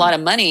put out a lot of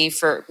money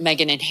for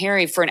Meghan and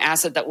Harry for an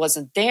asset that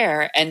wasn't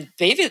there. And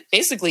they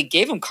basically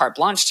gave them carte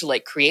blanche to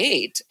like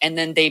create. And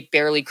then they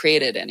barely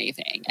created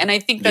anything. And I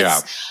think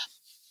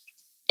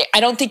I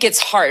don't think it's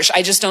harsh.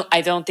 I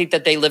don't think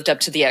that they lived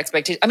up to the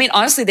expectation. I mean,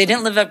 honestly, they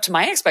didn't live up to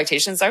my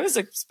expectations. I was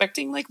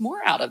expecting like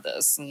more out of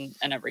this and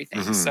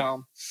everything.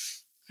 So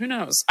who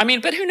knows? I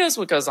mean, but who knows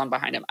what goes on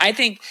behind them? I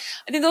think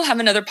they'll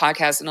have another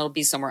podcast and it'll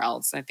be somewhere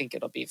else. I think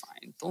it'll be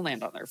fine. They'll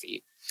land on their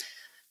feet.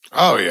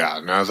 Oh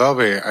yeah, no, they'll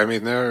be. I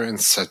mean, they're in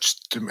such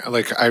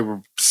like I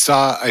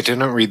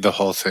didn't read the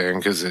whole thing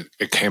because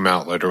it came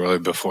out literally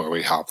before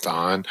we hopped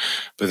on,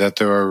 but that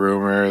there were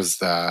rumors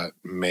that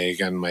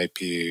Meghan might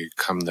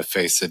become the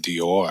face of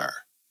Dior,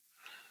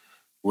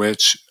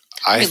 which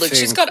I think,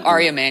 she's got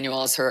Ari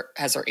Emanuel as her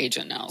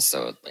agent now,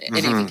 so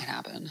anything can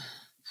happen.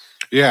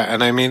 Yeah,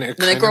 and I mean,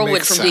 the girl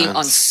went from being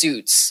on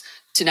Suits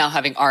to now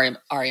having Ari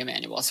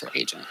Emanuel as her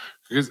agent.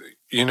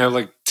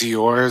 like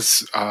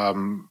Dior's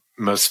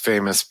most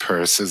famous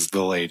purse is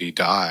the Lady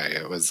Di.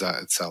 It's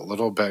that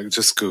little bag.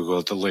 Just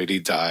Google the Lady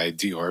Di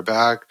Dior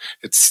bag.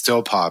 It's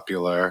still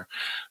popular.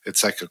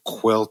 It's like a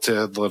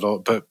quilted little,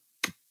 but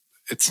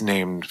it's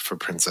named for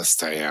Princess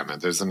Diana.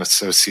 There's an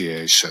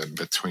association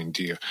between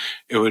Dior.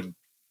 It would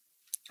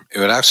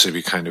actually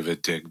be kind of a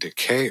dig to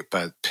Kate,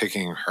 but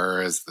picking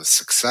her as the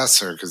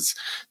successor, because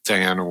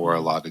Diana wore a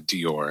lot of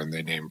Dior and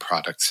they named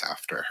products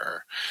after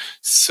her.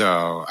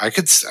 So I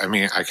could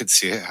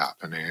see it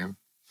happening.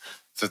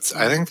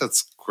 I think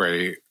that's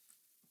great,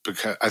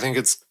 because I think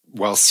it's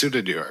well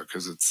suited to her,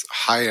 because it's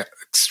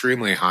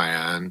extremely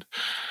high end.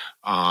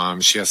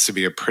 She has to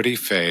be a pretty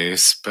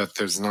face, but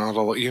there's not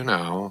a,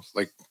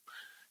 like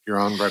you're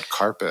on red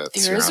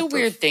carpets. There is a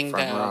weird thing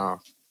though.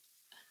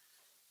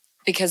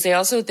 Because they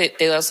also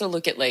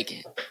look at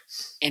like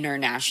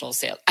international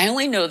sales. I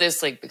only know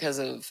this like because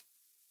of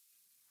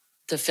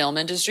the film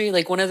industry.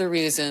 Like one of the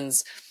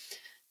reasons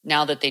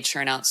now that they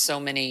churn out so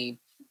many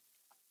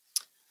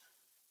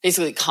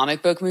basically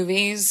comic book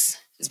movies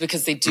is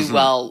because they do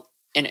well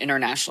in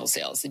international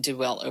sales. They do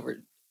well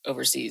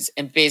overseas,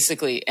 and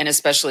basically, and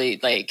especially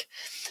like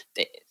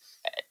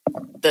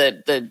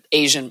the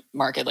Asian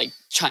market, like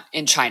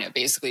in China.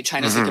 Basically,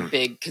 China's like a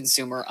big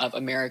consumer of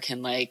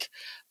American like.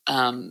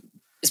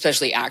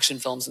 Especially action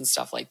films and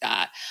stuff like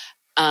that.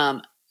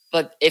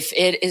 But if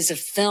it is a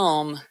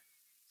film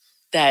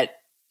that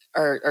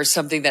or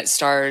something that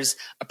stars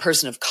a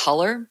person of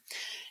color,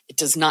 it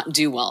does not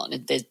do well,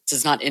 and it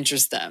does not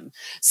interest them.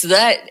 So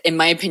that, in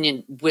my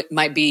opinion,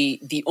 might be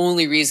the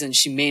only reason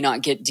she may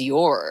not get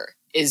Dior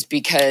is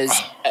because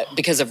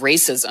of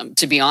racism,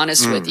 to be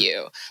honest with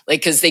you.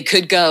 Like, because they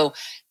could go,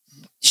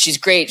 she's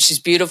great, she's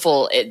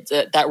beautiful,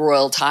 that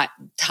royal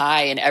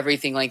tie and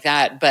everything like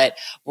that, but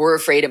we're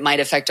afraid it might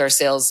affect our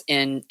sales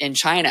in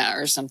China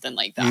or something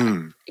like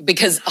that.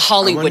 Because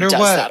Hollywood does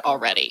that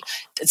already.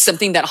 It's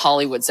something that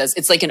Hollywood says.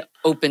 It's like an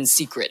open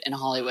secret in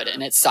Hollywood,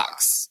 and it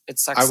sucks. It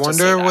sucks. I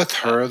wonder with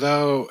her,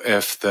 though,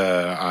 if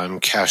the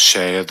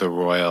cachet of the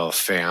royal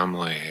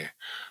family,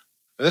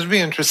 it'd be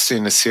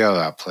interesting to see how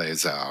that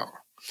plays out.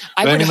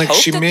 I would hope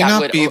she may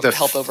not be the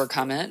help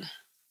overcome it.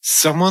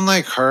 Someone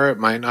like her, it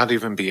might not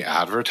even be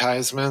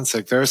advertisements.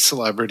 Like, there are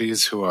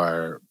celebrities who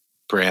are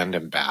brand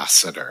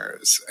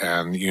ambassadors.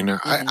 And,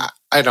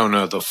 I don't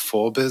know the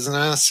full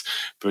business,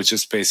 but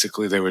just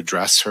basically they would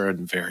dress her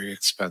in very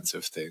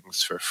expensive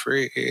things for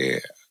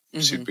free.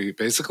 She'd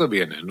basically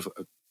be an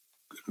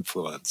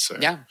influencer.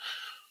 Yeah.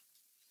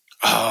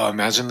 Oh,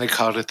 imagine they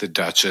called it the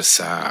Duchess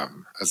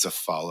Sam as a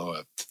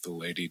follow-up to the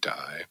Lady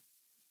Di.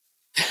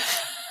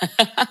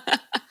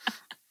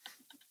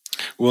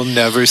 We'll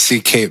never see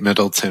Kate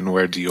Middleton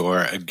wear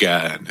Dior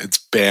again. It's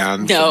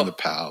banned from the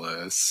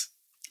palace.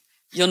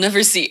 You'll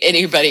never see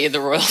anybody in the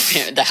royal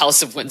family, the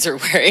House of Windsor,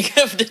 wearing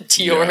the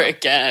Dior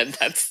again.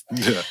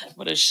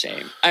 What a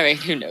shame. I mean,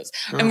 who knows?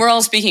 And we're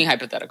all speaking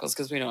hypotheticals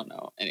because we don't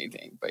know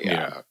anything. But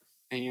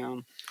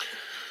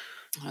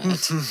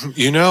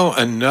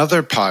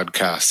another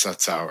podcast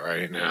that's out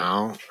right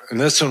now, and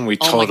this one we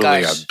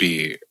totally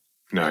upbeat.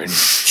 No.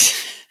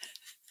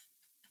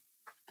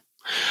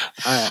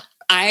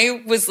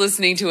 I was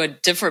listening to a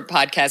different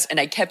podcast and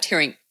I kept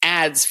hearing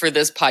ads for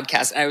this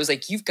podcast. And I was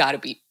like, you've got to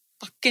be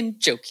fucking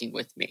joking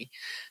with me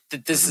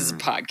that this is a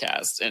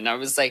podcast. And I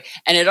was like,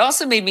 and it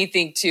also made me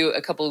think too,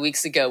 a couple of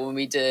weeks ago when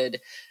we did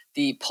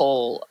the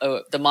poll,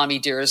 the Mommy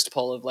Dearest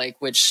poll of like,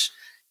 which,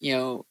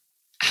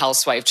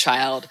 housewife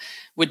child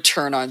would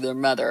turn on their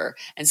mother.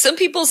 And some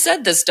people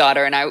said this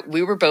daughter, and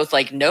we were both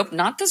like, nope,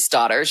 not this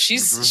daughter.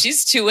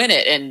 She's too in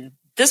it. And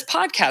this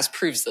podcast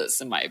proves this,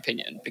 in my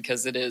opinion,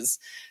 because it is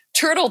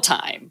Turtle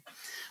Time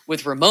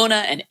with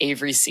Ramona and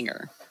Avery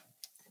Singer.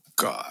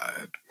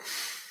 God.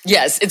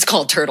 Yes, it's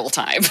called Turtle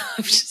Time.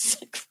 I'm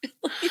just like,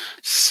 really?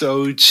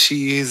 So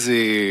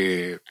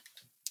cheesy.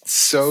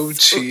 So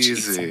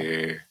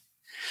cheesy.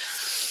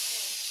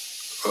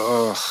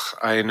 Ugh,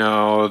 I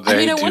know.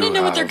 I want to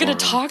know what they're going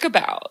to talk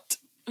about.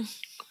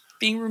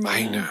 Being Ramona.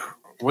 I know.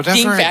 Whatever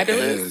being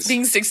fabulous. It is.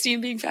 Being 60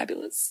 and being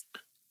fabulous.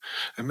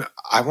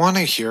 I want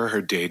to hear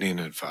her dating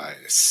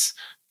advice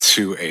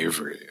to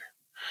Avery.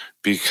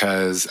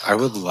 Because I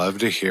would love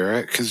to hear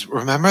it. Because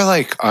remember,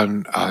 like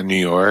on New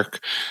York,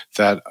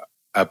 that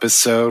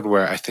episode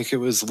where I think it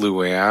was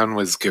Luann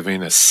was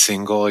giving a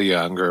single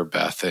younger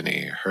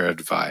Bethany her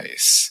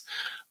advice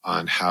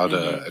on how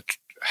to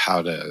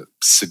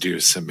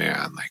seduce a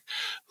man, like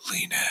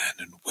lean in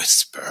and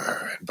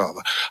whisper and blah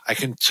blah. I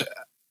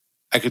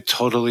could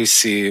totally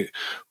see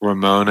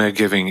Ramona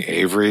giving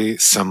Avery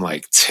some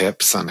like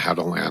tips on how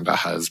to land a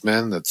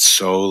husband that's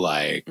so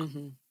like.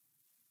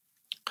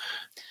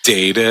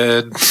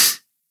 Dated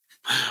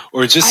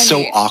or just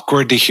so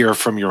awkward to hear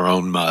from your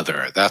own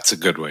mother. That's a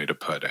good way to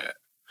put it.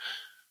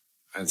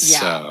 And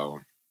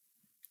so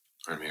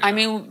I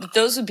mean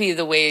those would be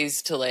the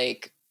ways to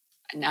like,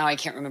 now I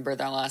can't remember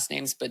their last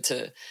names, but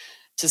to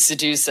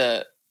seduce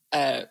a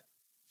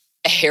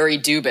Harry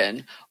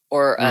Dubin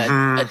or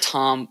a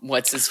Tom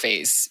what's his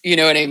face. You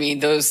know what I mean?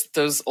 Those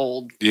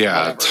old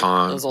Tom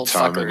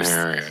fuckers. And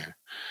Harry.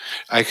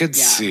 I could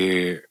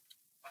see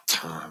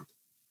Tom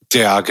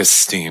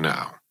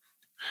D'Agostino.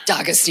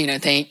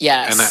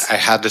 Yes. And I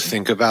had to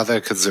think about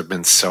that because there have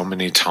been so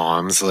many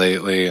Toms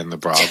lately in the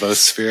Bravo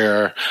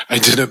sphere. I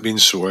didn't mean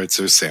Schwartz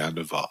or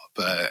Sandoval,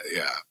 but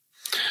yeah.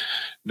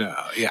 No,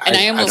 yeah. And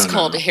I almost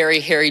called Harry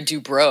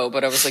Dubrow,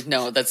 but I was like,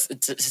 no,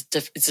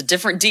 it's a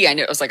different D. I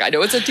know it's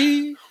a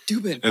D.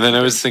 Dubin. And then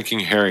I was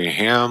thinking Harry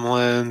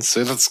Hamlin,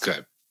 so that's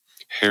good.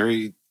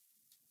 Harry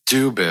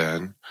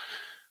Dubin.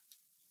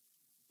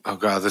 Oh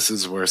God, this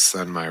is worse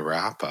than my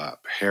wrap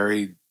up.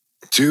 Harry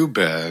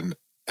Dubin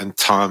and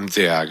Tom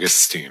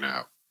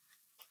D'Agostino.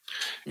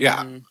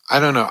 Yeah, I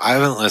don't know. I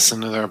haven't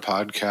listened to their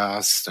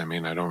podcast. I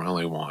mean, I don't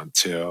really want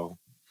to.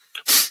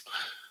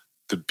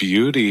 The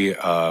beauty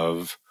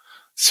of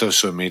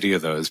social media,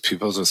 though, is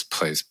people just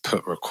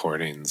put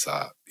recordings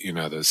up. You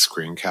know, those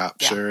screen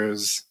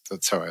captures. Yeah.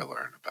 That's how I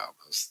learn about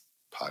most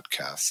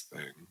podcast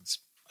things.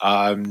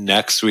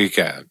 Next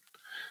weekend.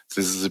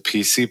 This is a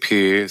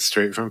PCP,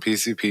 straight from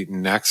PCP.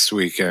 Next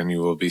weekend,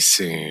 you will be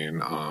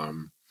seeing...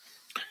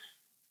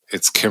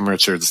 it's Kim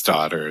Richards'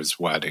 daughter's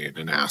wedding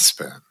in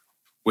Aspen,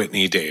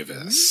 Whitney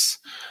Davis.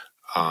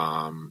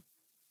 And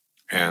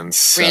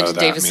so Randy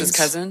Davis's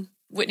cousin,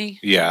 Whitney?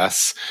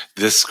 Yes.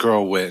 This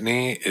girl,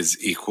 Whitney, is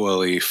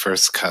equally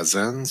first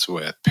cousins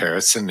with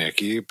Paris and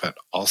Nikki, but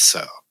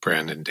also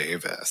Brandon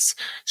Davis.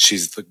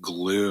 She's the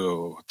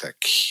glue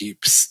that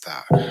keeps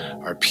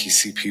our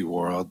PCP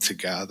world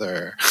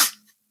together.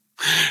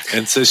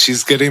 And so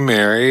she's getting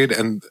married.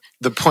 And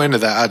the point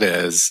of that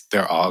is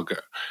they're all good.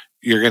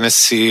 You're going to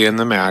see in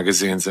the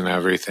magazines and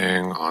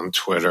everything on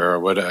Twitter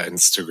or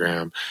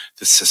Instagram,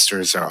 the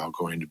sisters are all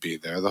going to be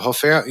there. The whole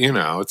family,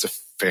 it's a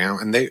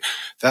family. And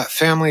that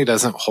family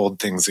doesn't hold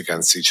things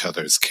against each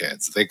other's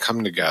kids. They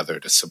come together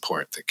to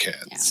support the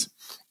kids.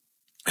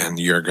 Yeah. And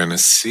you're going to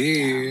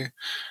see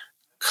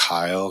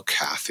Kyle,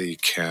 Kathy,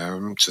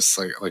 Kim, just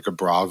like a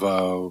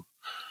Bravo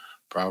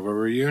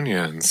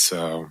Reunion.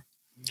 So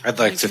I'd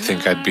like to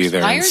think I'd be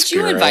there in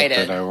spirit. Why aren't you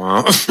invited? But I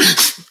won't.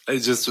 I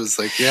just was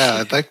like,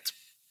 I'd like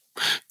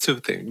to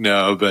think.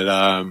 No, but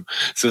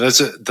so that's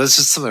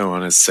just something I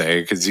want to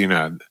say because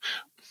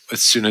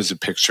as soon as a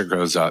picture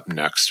goes up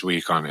next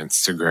week on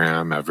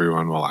Instagram,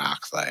 everyone will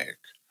act like,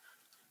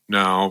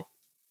 no,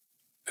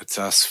 it's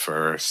us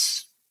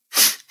first.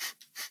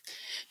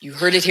 You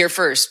heard it here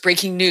first.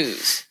 Breaking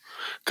news.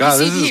 God,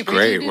 this is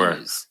great.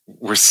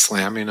 We're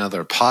slamming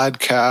other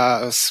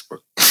podcasts.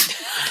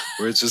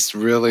 We're just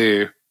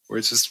really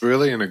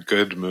in a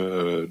good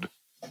mood.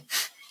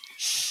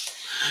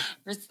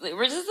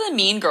 We're just the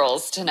mean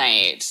girls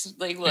tonight.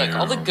 Like, look,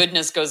 all the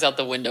goodness goes out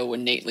the window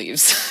when Nate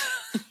leaves.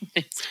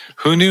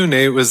 Who knew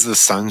Nate was the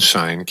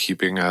sunshine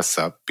keeping us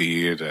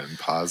upbeat and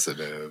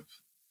positive?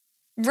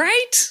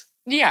 Right?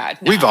 Yeah.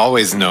 No. We've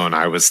always known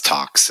I was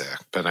toxic,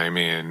 but I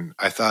mean,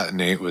 I thought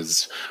Nate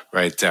was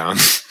right down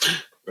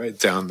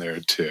there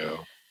too.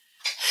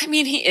 I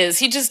mean, he is.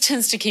 He just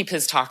tends to keep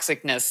his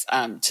toxicness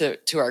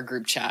to our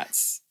group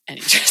chats, and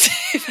he just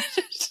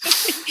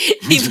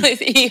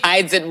he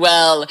hides it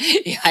well.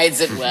 He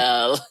hides it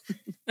well.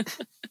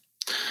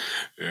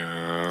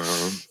 Yeah.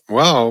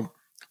 Well,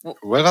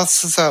 what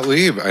else does that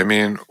leave? I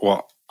mean,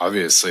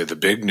 obviously the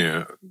big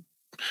news.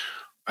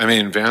 I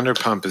mean,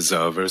 Vanderpump is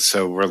over,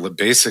 so we're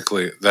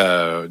basically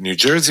the New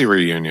Jersey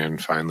reunion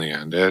finally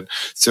ended.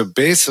 So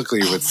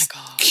basically, what's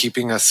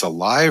keeping us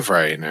alive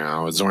right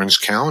now is Orange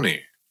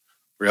County,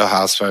 Real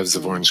Housewives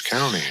of Orange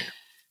County.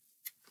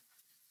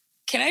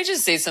 Can I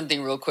just say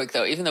something real quick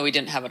though, even though we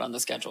didn't have it on the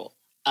schedule,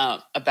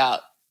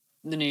 about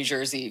the New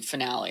Jersey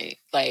finale?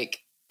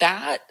 Like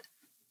that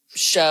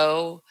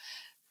show,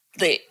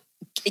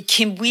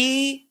 can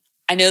we?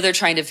 I know they're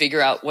trying to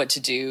figure out what to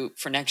do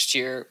for next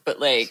year,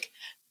 but like.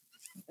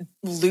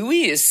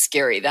 Louis is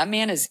scary. That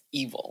man is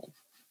evil.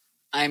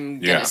 I'm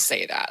going to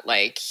say that.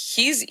 Like,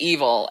 he's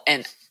evil.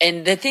 And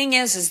the thing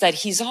is that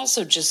he's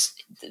also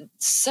just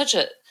such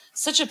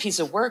a piece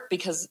of work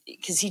because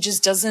he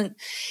just doesn't,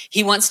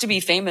 he wants to be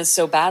famous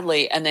so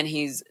badly. And then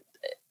he's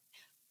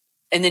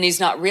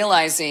not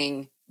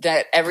realizing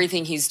that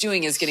everything he's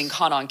doing is getting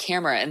caught on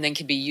camera and then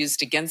can be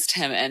used against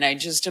him. And I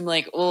just am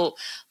like, well,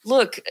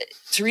 look,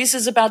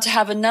 Teresa's about to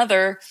have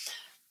another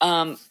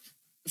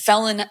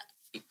felon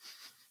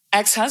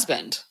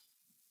ex-husband.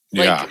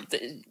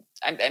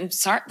 I'm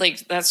sorry. Like,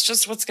 that's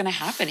just what's going to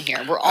happen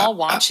here. We're all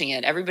watching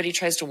it. Everybody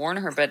tries to warn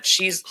her, but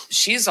she's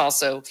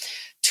also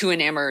too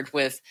enamored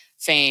with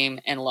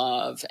fame and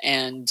love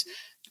and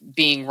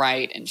being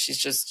right. And she's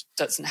just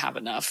doesn't have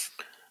enough.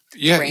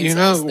 Yeah.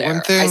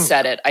 One thing. I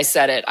said it.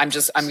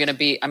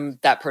 I'm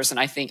that person.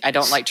 I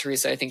don't like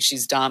Teresa. I think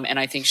she's dumb. And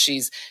I think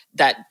she's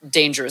that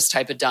dangerous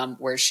type of dumb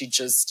where she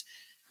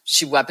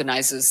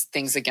weaponizes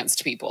things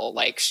against people.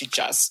 Like she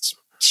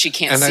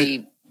can't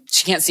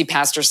see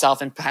past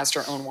herself and past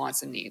her own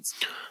wants and needs.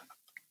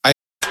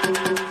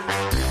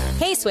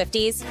 Hey,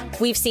 Swifties.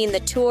 We've seen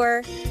the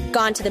tour,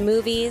 gone to the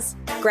movies,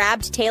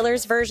 grabbed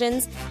Taylor's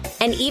versions,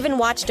 and even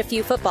watched a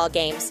few football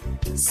games.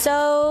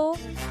 So,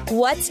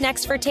 what's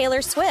next for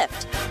Taylor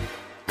Swift?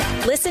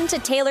 Listen to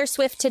Taylor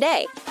Swift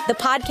Today, the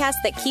podcast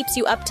that keeps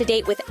you up to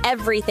date with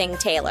everything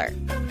Taylor.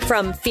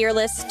 From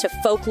Fearless to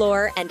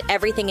Folklore and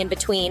everything in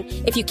between,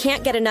 if you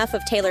can't get enough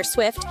of Taylor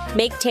Swift,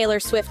 make Taylor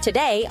Swift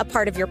Today a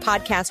part of your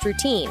podcast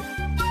routine.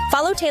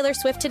 Follow Taylor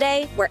Swift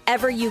Today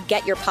wherever you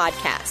get your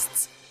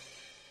podcasts.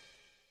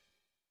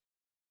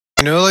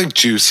 You know, like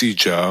Juicy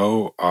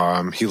Joe,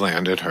 he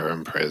landed her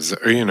in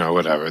prison, or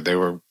whatever.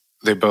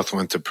 They both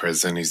went to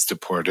prison. He's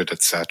deported,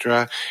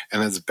 etc.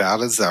 And as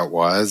bad as that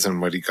was, and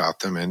what he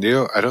got them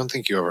into, I don't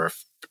think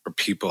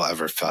people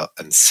ever felt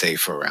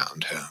unsafe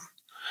around him.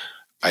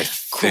 I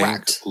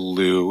think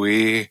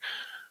Louis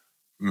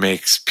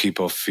makes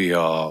people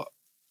feel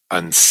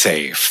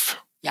unsafe.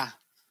 Yeah.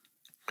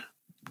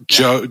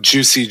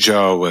 Juicy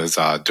Joe was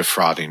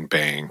defrauding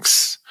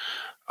banks,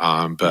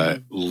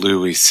 but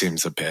Louis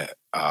seems a bit.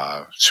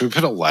 Should we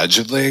put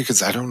allegedly?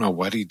 Because I don't know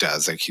what he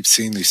does. I keep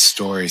seeing these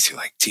stories. He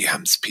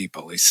DMs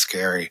people. He's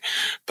scary,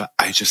 but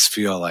I just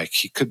feel like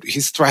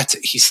he's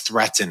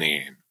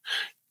threatening.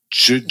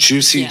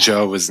 Juicy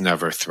Joe was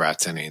never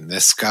threatening.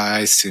 This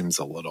guy seems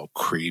a little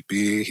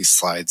creepy. He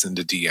slides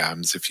into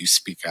DMs if you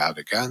speak out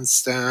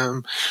against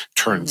him.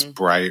 Turns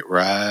bright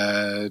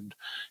red.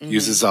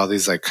 Uses all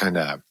these kind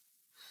of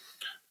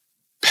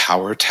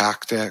power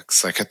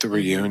tactics, like at the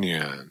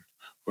reunion.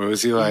 What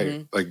was he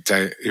like?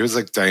 He was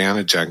like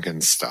Diana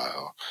Jenkins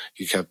style.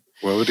 He kept.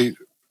 What would he?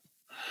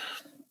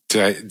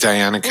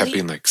 Diana kept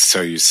being like,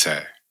 "So you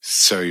say,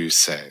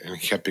 and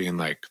he kept being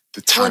like,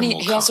 "The time." Well,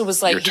 he also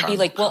was like, he'd be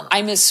like, "Well,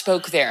 I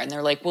misspoke there," and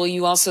they're like, "Well,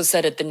 you also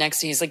said it the next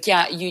day." He's like,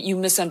 "Yeah, you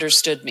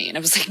misunderstood me," and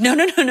I was like,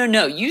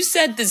 "No. You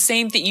said the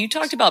same thing. You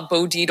talked about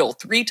Bo Dietl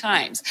 3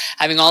 times,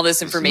 having all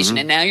this information,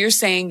 and now you're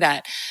saying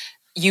that."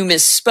 You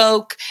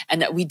misspoke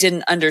and that we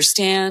didn't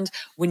understand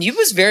when you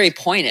was very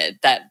pointed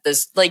that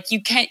this, you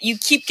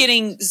keep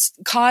getting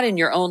caught in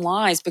your own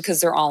lies because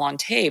they're all on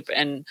tape.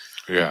 And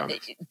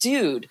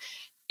dude,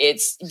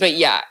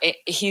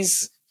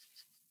 he's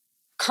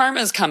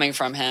karma's coming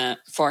from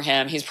for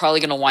him. He's probably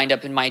going to wind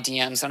up in my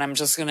DMs and I'm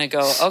just going to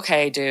go,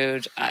 okay,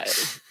 dude,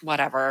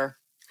 whatever.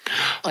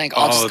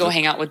 I'll just go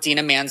hang out with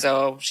Dina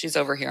Manzo. She's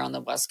over here on the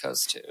West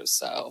Coast too.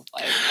 So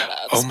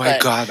oh my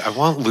God, I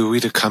want Louis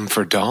to come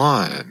for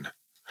Dawn.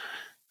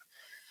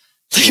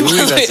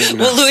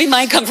 Louis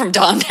might come from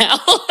Dawn now.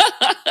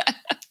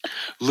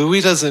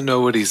 Louis doesn't know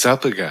what he's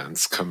up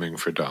against coming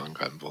for Dawn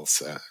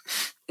Gunvalson.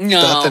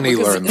 No, Bethany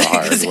learned the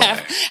hard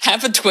way.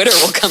 Half of Twitter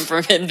will come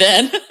from him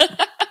then.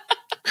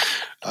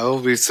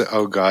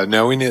 Oh God,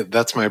 no,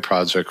 that's my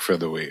project for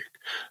the week.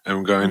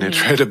 I'm going to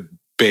try to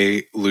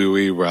bait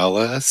Louis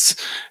Rellis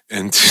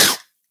into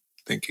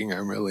thinking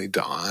I'm really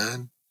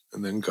Dawn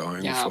and then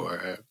going for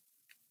it.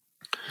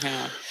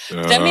 Yeah.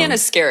 That man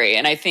is scary.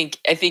 And I think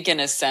in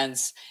a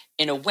sense,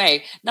 in a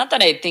way, not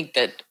that I think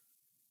that,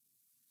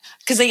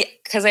 because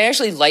I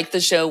actually like the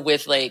show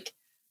with the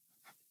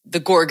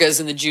Gorgas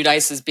and the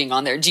Judices being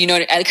on there. Do you know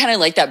I kind of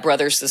like that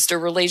brother-sister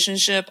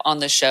relationship on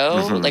the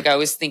show. I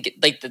always think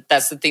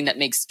that's the thing that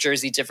makes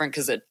Jersey different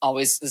because it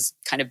always has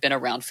kind of been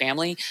around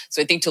family.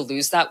 So I think to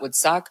lose that would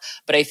suck.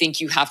 But I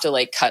think you have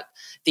to cut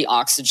the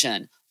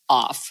oxygen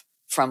off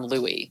from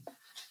Louis.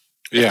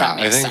 Yeah,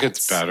 I think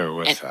it's better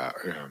with that.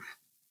 Yeah.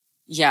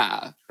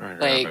 Yeah.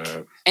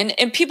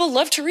 And people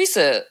love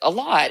Teresa a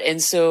lot.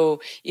 And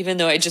so even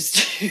though I just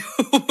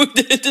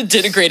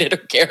denigrated her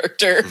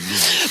character,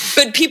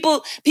 but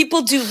people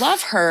do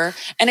love her.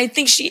 And I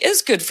think she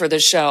is good for the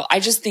show. I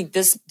just think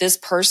this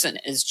person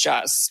is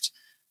just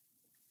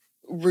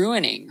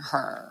ruining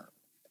her.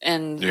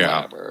 And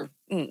whatever.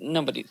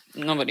 Nobody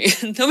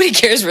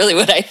cares really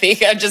what I think.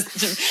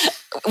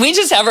 We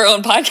just have our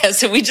own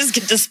podcast and we just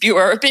get to spew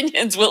our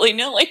opinions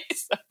willy-nilly.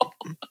 So.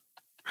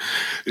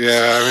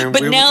 Yeah, I mean,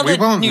 but now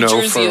that New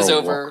Jersey is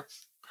over,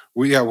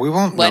 we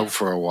won't know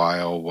for a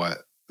while what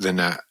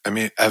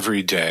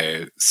every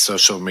day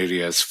social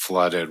media is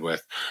flooded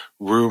with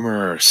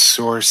rumors,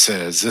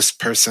 sources. This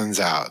person's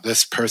out,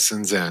 this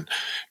person's in.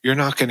 You're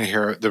not going to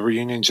hear the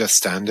reunion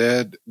just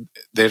ended.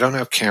 They don't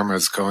have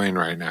cameras going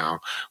right now,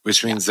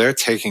 which means they're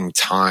taking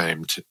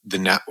time to the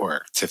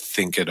network to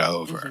think it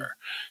over.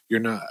 You're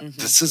not.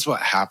 This is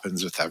what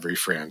happens with every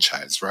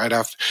franchise. Right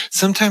after,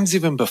 sometimes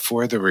even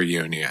before the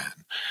reunion,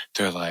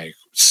 they're like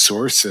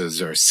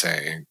sources are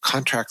saying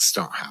contracts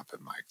don't happen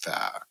like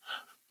that.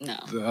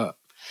 No,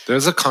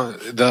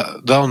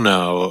 they'll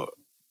know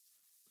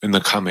in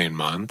the coming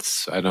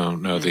months. I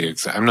don't know the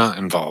exact. I'm not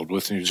involved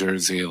with New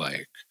Jersey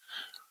the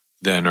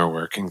inner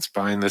workings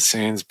behind the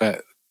scenes,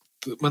 but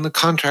when the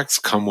contracts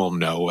come, we'll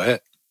know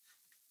it,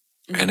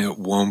 and it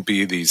won't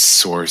be these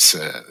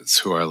sources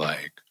who are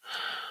like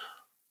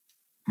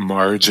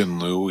Marge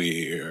and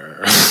Louie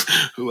or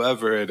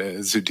whoever it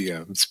is who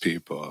DMs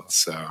people.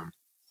 So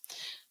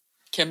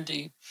Kim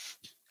D.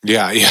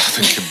 Yeah,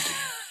 the Kim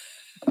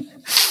D.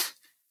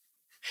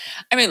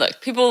 I mean,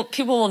 look, people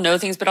will know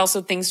things, but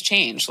also things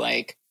change.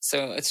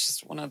 So it's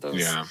just one of those.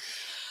 Yeah.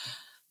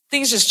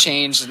 Things just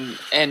change,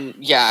 and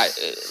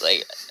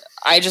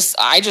I just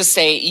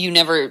say you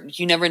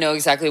never know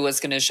exactly what's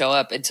going to show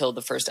up until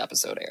the first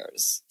episode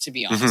airs, to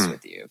be honest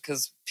with you,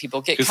 because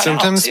people get cut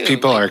sometimes out too.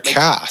 People are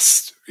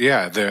cast.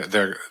 Yeah,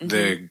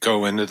 they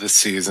go into the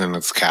season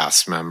as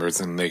cast members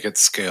and they get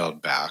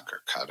scaled back or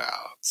cut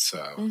out.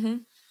 So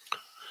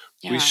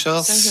we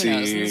shall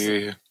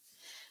see.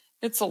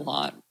 It's a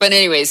lot. But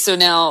anyway, so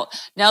now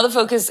the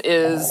focus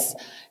is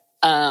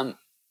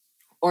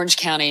Orange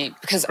County,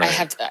 because I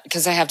have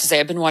to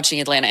say I've been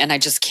watching Atlanta and I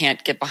just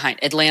can't get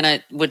behind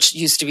Atlanta, which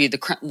used to be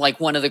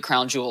one of the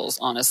crown jewels,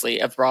 honestly,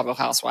 of Bravo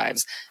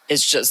Housewives.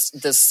 Is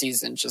just this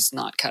season just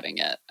not cutting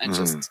it.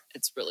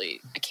 It's really,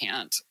 I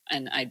can't,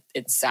 and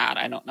it's sad.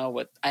 I don't know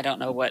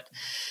what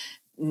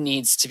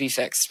needs to be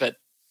fixed, but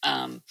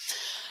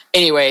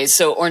anyway,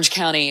 so Orange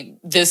County,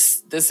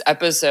 this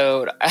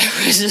episode,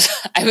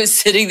 I was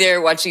sitting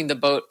there watching the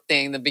boat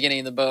thing, the beginning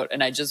of the boat,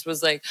 and I just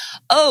was like,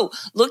 oh,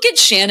 look at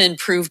Shannon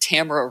prove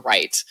Tamara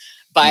right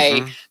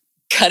by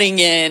cutting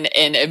in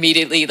and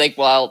immediately, like,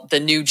 while the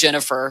new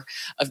Jennifer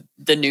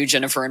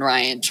and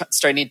Ryan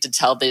starting to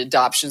tell the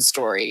adoption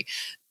story,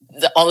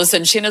 all of a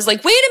sudden Shannon's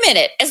like, wait a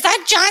minute, is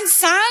that John's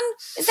son?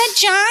 Is that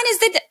John? Is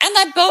that on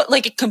that boat?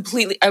 Like, it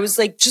completely, I was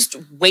like, just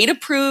way to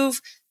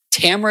prove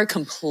Tamara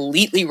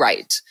completely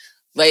right.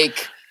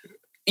 Like,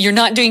 you're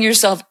not doing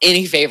yourself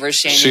any favors,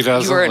 Shannon. She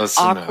doesn't. You are an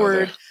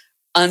awkward,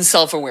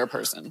 unself-aware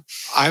person.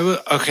 I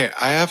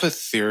have a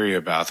theory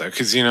about that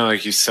because,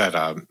 like you said,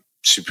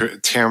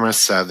 Tamara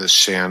said that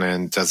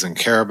Shannon doesn't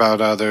care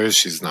about others.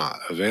 She's not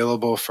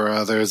available for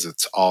others.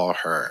 It's all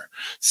her.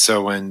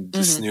 So when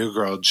this new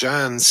girl,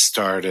 Jen,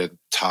 started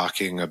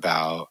talking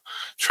about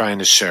trying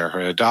to share her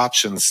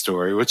adoption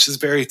story, which is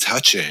very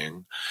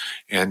touching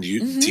and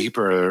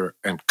deeper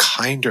and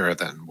kinder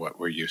than what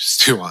we're used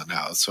to on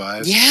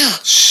Housewives. Yeah.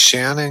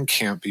 Shannon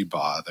can't be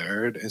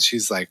bothered. And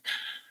she's like,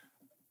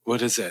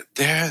 what is it?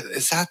 There,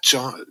 is that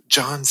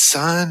John's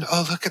son?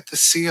 Oh, look at the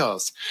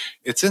seals.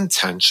 It's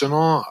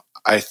intentional.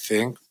 I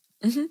think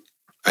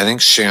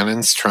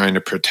Shannon's trying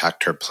to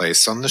protect her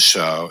place on the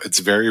show. It's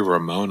very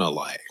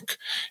Ramona-like.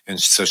 And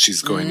so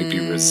she's going to be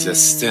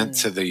resistant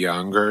to the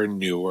younger,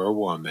 newer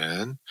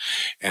woman.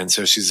 And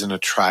so she's going to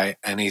try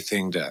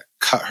anything to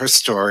cut her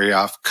story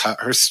off,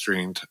 cut her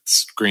screen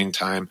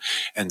time,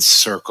 and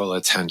circle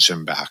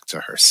attention back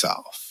to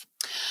herself.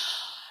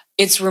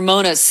 It's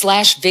Ramona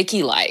 /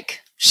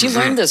 Vicky-like. She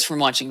learned this from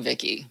watching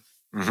Vicky.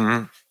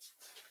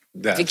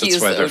 That's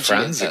why they're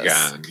friends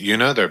again.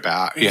 They're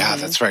back. Yeah,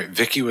 that's right.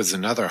 Vicky was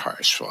another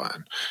harsh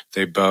one.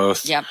 They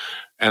both. Yep.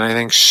 And I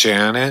think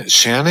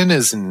Shannon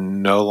is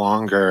no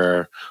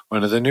longer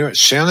one of the new.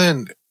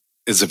 Shannon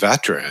is a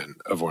veteran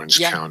of Orange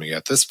County.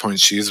 At this point,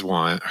 she's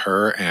won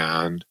her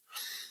and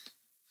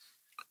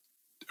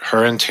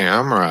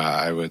Tamara,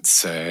 I would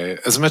say.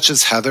 As much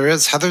as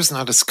Heather's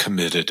not as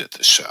committed to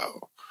the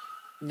show.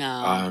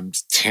 No.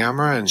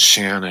 Tamara and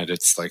Shannon,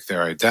 it's like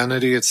their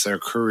identity, it's their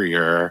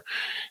career.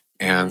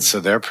 And so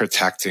they're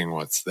protecting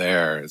what's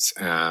theirs.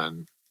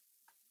 And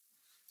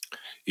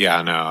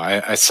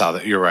I saw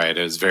that. You're right.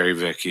 It was very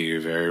Vicky,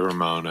 very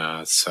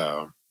Ramona.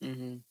 So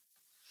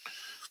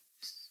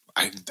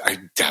I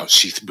doubt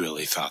she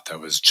really thought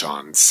that was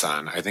John's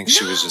son. I think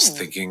she was just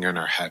thinking in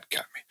her head,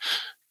 get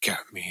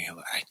me.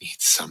 I need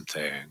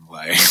something.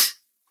 Like,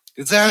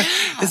 is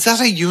that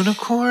a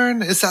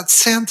unicorn? Is that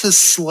Santa's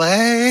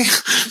sleigh?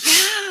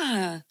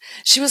 Yeah.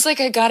 She was like,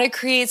 I got to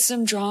create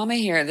some drama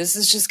here. This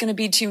is just going to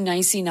be too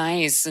nicey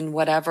nice and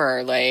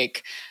whatever.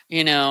 Like,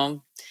 but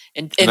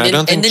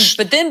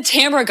then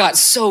Tamara got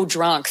so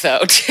drunk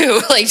though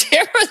too. Like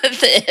Tamara,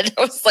 I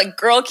was like,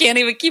 girl can't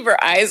even keep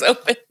her eyes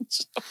open.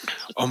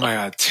 Oh my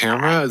God.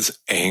 Tamara's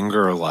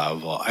anger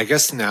level. I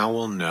guess now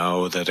we'll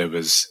know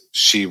that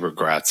she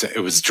regrets it.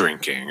 It was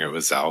drinking. It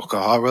was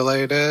alcohol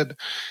related.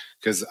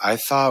 Because I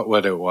thought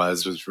what it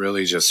was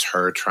really just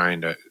her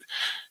trying to.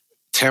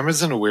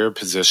 Tamara's in a weird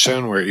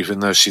position where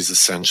even though she's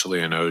essentially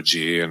an OG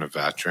and a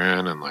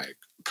veteran and like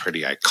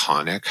pretty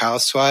iconic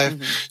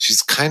housewife,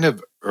 she's kind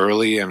of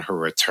early in her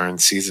return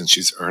season.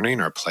 She's earning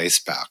her place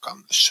back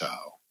on the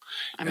show.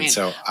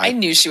 I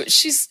knew she would.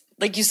 She's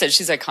like you said,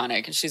 she's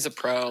iconic and she's a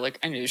pro. Like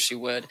I knew she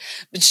would.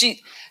 But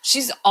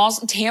she's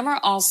also Tamara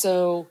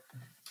also.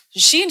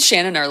 She and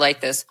Shannon are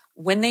like this.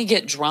 When they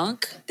get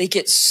drunk, they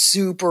get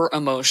super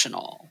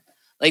emotional.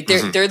 Like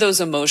they're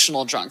those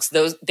emotional drunks.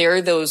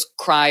 They're those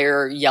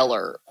crier,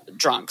 yeller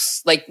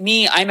drunks. Like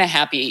me, I'm a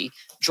happy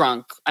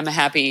drunk.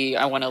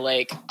 I want to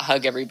like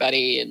hug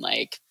everybody and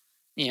like,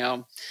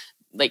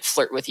 like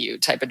flirt with you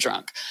type of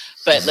drunk.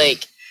 But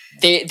like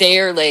they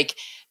are like,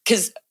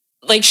 because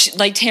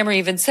like Tamara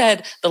even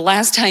said, the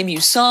last time you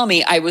saw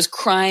me, I was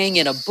crying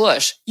in a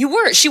bush.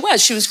 She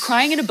was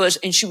crying in a bush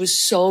and she was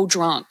so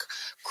drunk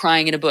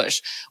crying in a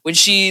bush when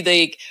she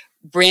like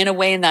ran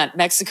away in that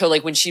Mexico,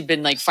 like when she'd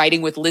been like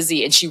fighting with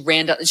Lizzie and she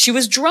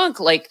was drunk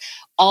like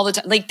all the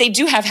time. Like they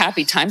do have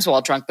happy times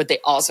while drunk, but they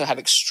also have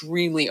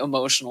extremely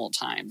emotional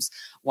times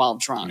while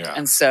drunk. Yeah.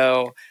 And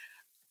so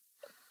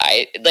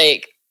I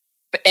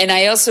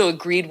also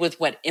agreed with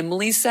what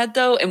Emily said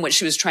though, and what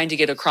she was trying to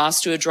get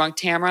across to a drunk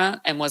Tamara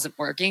and wasn't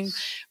working,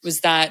 was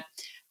that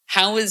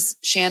how is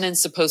Shannon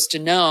supposed to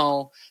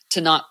know to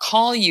not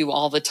call you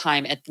all the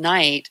time at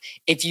night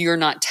if you're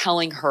not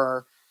telling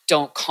her,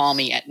 don't call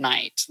me at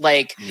night?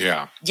 Like,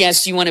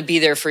 yes, you want to be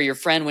there for your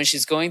friend when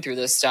she's going through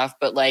this stuff,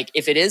 but like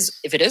if it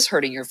is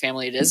hurting your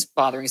family, it is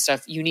bothering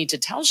stuff, you need to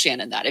tell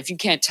Shannon that. If you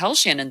can't tell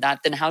Shannon that,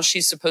 then how's she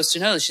supposed to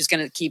know? She's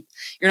going to keep,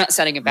 you're not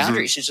setting a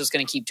boundary. She's just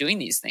going to keep doing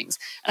these things.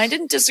 And I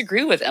didn't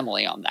disagree with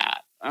Emily on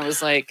that. I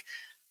was like,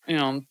 you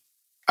know,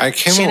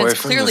 Shannon's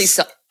clearly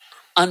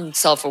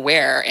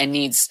unself-aware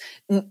and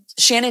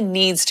Shannon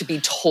needs to be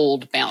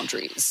told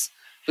boundaries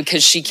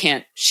because she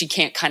can't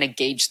kind of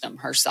gauge them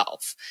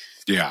herself.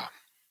 Yeah.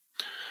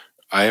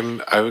 I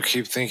would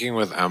keep thinking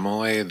with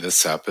Emily,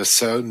 this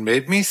episode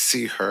made me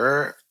see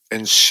her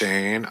and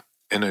Shane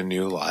in a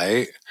new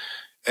light.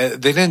 They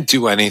didn't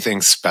do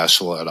anything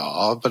special at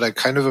all, but I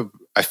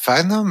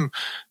find them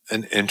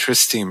an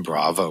interesting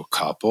Bravo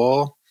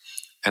couple.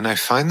 And I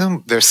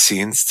find their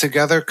scenes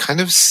together kind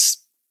of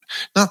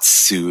not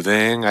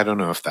soothing. I don't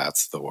know if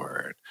that's the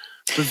word,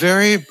 but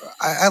very,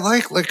 I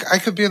like we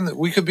could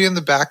be in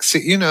the back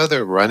seat, you know,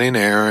 they're running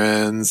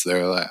errands.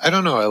 They're like, I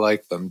don't know. I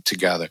like them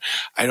together.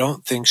 I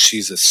don't think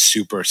she's a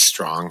super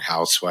strong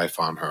housewife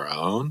on her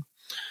own.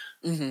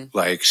 Mm-hmm.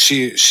 Like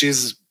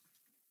she's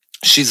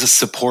a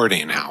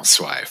supporting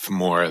housewife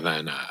more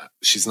than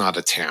she's not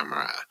a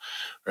Tamara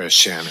or a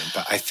Shannon,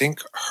 but I think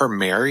her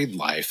married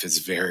life is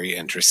very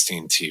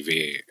interesting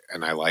TV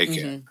and I like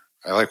it.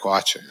 I like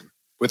watching.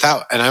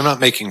 And I'm not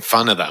making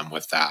fun of them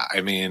with that.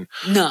 I mean,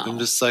 no. I'm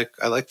just like,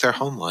 I like their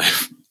home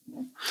life.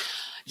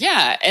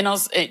 Yeah. And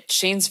also,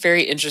 Shane's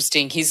very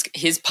interesting.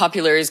 His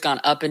popularity has gone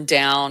up and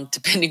down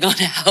depending on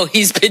how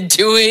he's been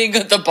doing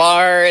at the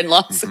bar and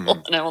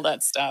and all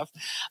that stuff.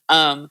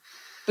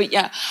 But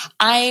yeah,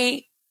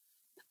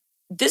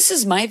 this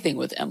is my thing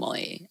with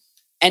Emily.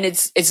 And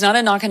it's not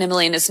a knock on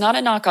Emily and it's not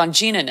a knock on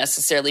Gina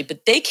necessarily,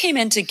 but they came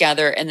in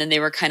together and then they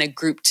were kind of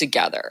grouped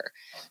together.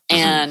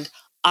 And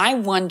I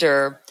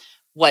wonder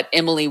what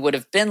Emily would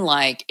have been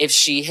like if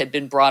she had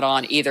been brought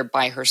on either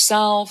by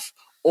herself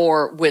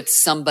or with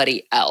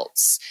somebody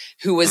else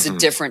who was a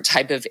different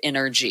type of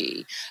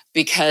energy.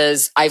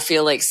 Because I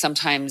feel like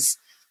sometimes,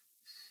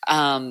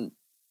 there's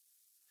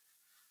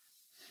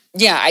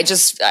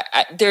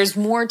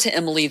more to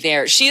Emily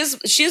there. She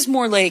is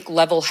more like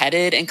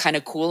level-headed and kind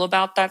of cool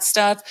about that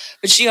stuff,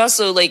 but she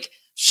also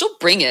she'll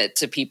bring it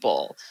to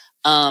people.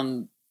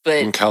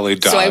 But Kelly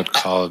Dodd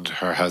called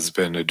her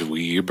husband a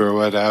dweeb or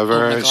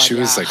whatever. Oh God, she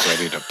was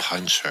ready to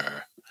punch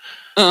her.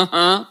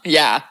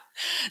 Yeah.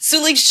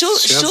 So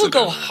she'll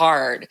go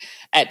hard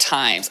at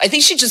times. I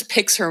think she just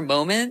picks her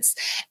moments,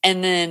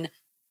 and then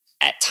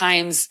at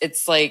times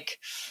it's like,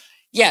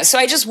 yeah. So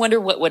I just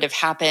wonder what would have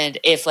happened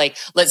if,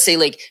 let's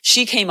say,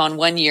 she came on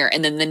one year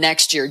and then the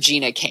next year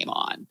Gina came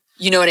on.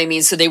 You know what I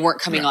mean? So they weren't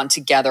coming on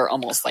together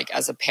almost like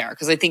as a pair.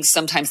 Because I think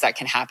sometimes that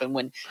can happen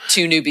when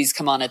two newbies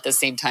come on at the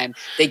same time.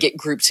 They get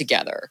grouped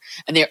together.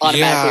 And they're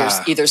automatically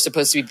are either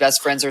supposed to be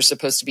best friends or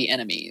supposed to be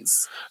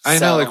enemies. I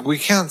know, we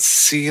can't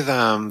see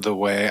them the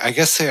way... I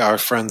guess they are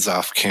friends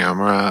off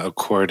camera,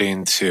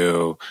 according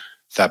to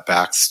that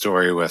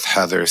backstory with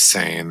Heather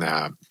saying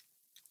that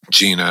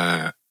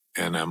Gina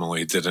and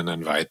Emily didn't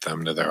invite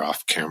them to their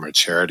off-camera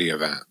charity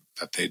event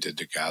that they did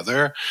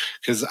together,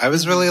 because I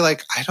was really I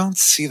don't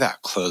see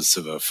that close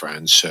of a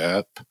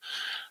friendship.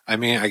 I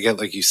mean, I get,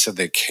 like you said,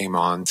 they came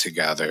on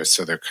together,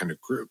 so they're kind of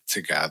grouped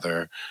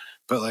together,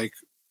 but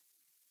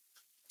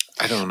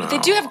I don't know. But they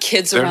do have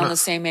kids around the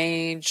same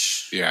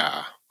age.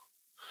 Yeah.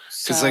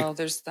 So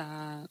there's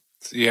that.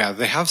 Yeah,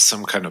 they have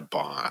some kind of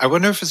bond. I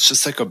wonder if it's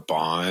just a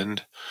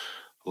bond,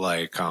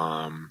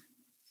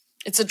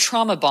 it's a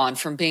trauma bond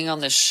from being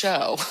on this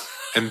show.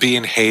 And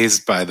being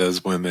hazed by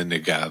those women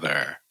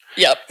together.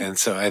 Yep. And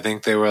so I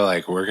think they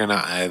were we're going to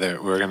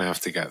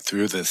have to get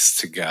through this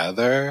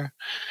together.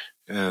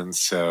 And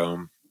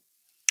so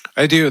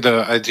I do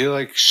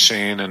like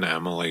Shane and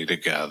Emily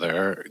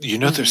together. You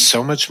know, there's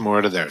so much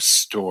more to their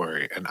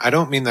story. And I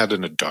don't mean that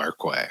in a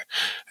dark way.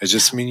 I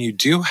just mean you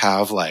do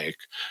have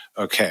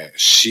okay,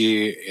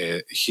 he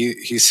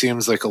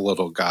seems like a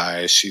little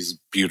guy. She's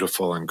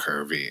beautiful and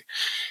curvy.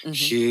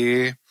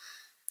 He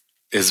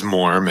is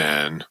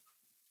Mormon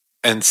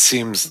and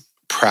seems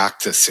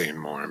practicing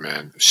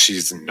Mormon.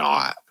 She's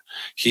not.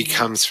 He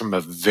comes from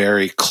a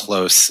very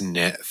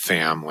close-knit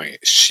family.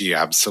 She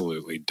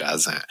absolutely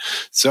doesn't.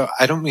 So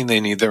I don't mean they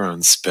need their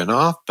own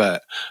spinoff,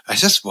 but I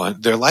just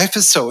want... Their life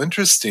is so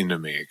interesting to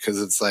me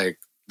because it's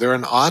they're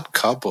an odd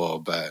couple,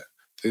 but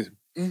I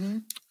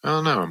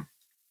don't know.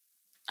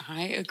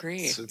 I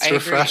agree. It's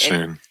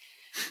refreshing.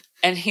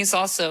 And he's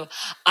also...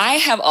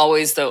 I've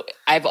always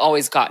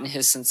gotten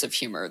his sense of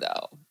humor,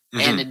 though.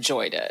 And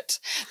enjoyed it.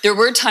 There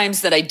were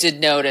times that I did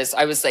notice,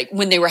 I was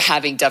when they were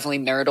having definitely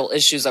marital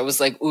issues, I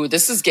was ooh,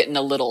 this is getting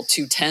a little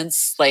too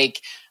tense. I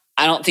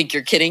don't think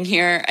you're kidding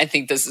here. I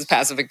think this is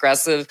passive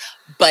aggressive.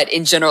 But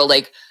in general,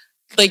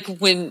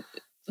 when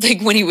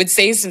he would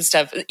say some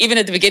stuff, even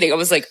at the beginning, I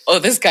was oh,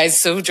 this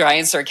guy's so dry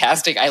and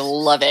sarcastic. I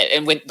love it.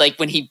 And when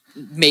he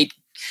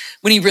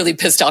really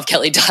pissed off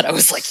Kelly Dodd, I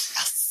was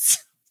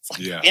yes.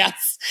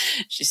 Yes.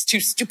 she's too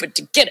stupid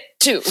to get it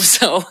too.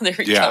 So there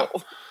we go.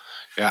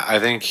 Yeah, I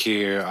think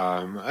he,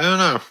 I don't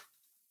know.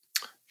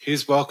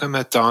 He's welcome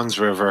at Dawn's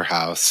River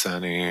House,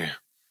 and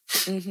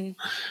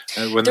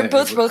They're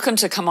both welcome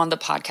to come on the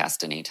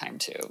podcast anytime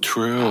too.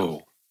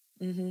 True.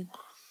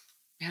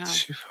 Yeah.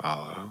 She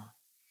follow. In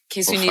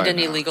case we need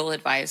any legal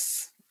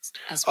advice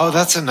as well. Oh,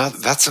 that's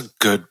a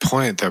good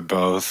point. They're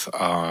both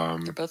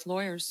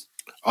lawyers.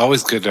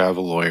 Always good to have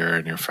a lawyer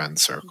in your friend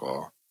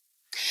circle.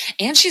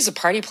 And she's a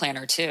party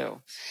planner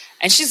too.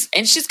 And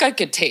she's got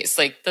good taste.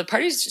 Like the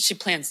parties she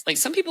plans, like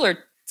some people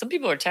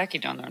are tacky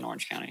down there in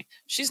Orange County.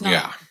 She's not.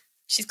 Yeah.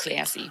 She's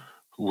classy.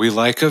 We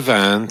like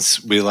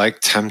events. We like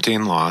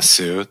tempting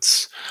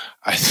lawsuits.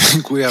 I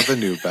think we have a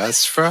new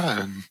best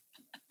friend.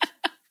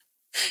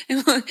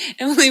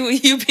 Emily, will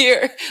you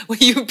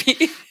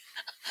be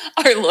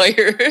our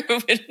lawyer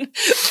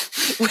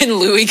when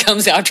Louis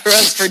comes after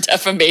us for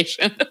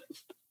defamation?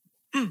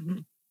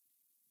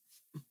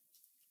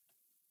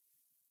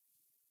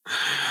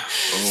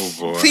 Oh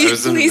boy.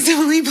 Please,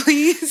 Emily,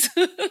 please.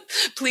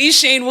 Please,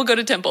 Shane, we'll go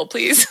to Temple,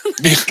 please.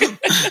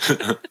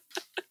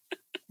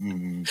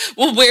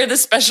 We'll wear the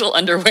special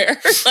underwear.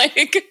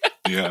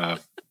 Yeah.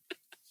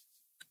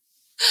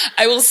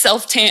 I will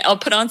I'll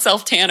put on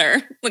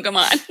self-tanner. Look, come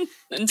on.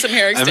 And some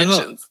hair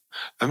extensions.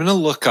 I'm going to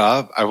look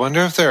up. I wonder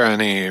if there are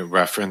any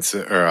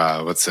references or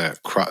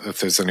if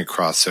there's any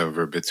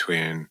crossover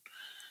between,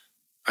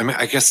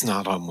 I guess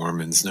not all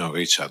Mormons know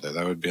each other.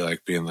 That would be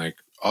like being like,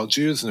 all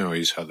Jews know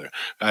each other.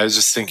 I was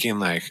just thinking,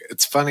 like,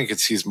 it's funny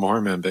because he's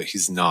Mormon, but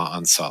he's not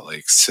on Salt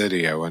Lake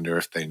City. I wonder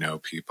if they know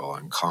people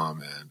in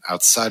common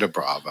outside of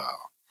Bravo.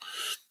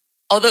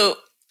 Although,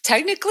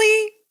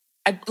 technically,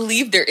 I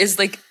believe there is,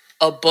 like,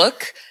 a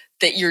book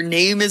that your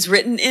name is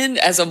written in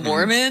as a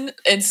Mormon.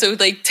 And so,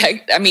 like,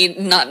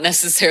 not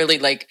necessarily,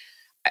 like,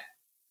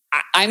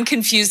 I'm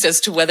confused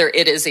as to whether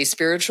it is a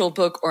spiritual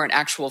book or an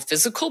actual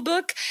physical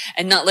book,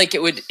 and not like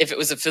it would, if it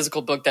was a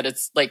physical book, that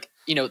it's like,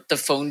 the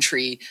phone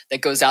tree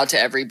that goes out to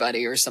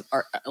everybody or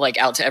like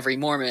out to every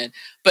Mormon.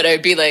 But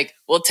I'd be like,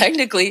 well,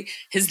 technically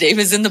his name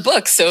is in the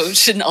book. So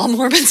shouldn't all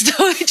Mormons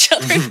know each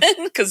other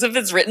then? Because if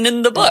it's written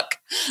in the book.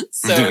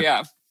 So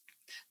yeah.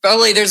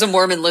 Probably there's a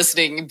Mormon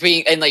listening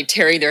and like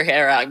tearing their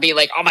hair out and being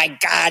like, oh my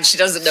God, she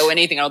doesn't know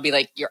anything. I'll be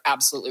like, you're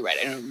absolutely right.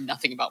 I know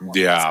nothing about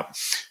Mormons. Yeah.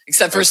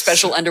 Except for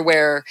special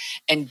underwear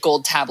and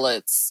gold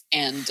tablets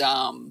and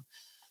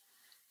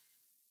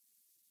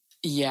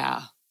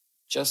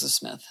Joseph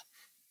Smith.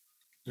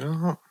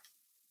 Yeah.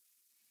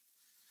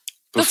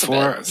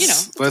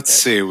 Let's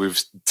see.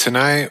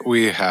 Tonight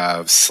we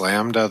have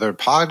slammed other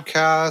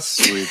podcasts.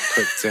 We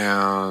put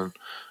down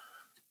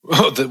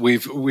that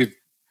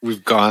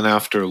we've gone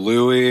after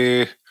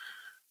Louis.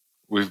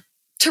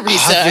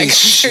 Teresa.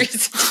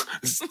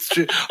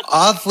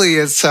 Oddly,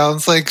 it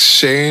sounds like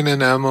Shane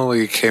and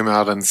Emily came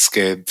out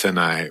unscathed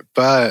tonight,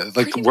 but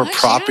like we're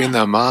propping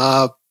them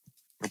up.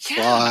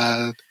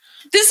 Applaud.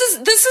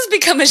 This has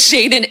become a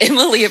Shane and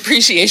Emily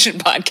appreciation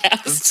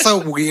podcast. It's so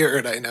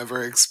weird. I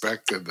never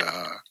expected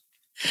that.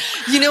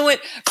 You know what?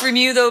 From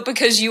you though,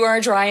 because you are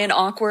dry and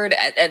awkward,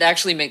 it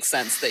actually makes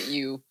sense that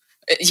you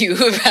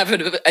have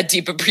a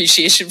deep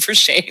appreciation for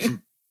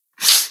Shane.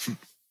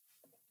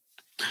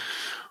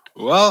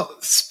 Well,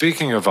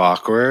 speaking of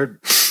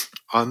awkward,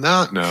 on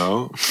that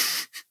note,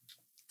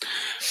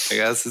 I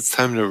guess it's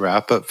time to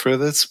wrap up for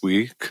this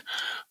week.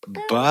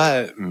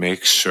 But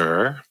make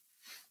sure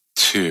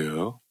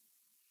to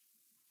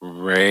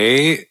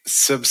rate,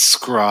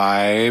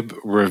 subscribe,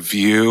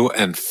 review,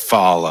 and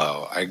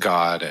follow. I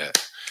got it.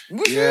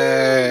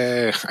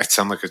 Yay. I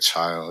sound like a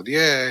child.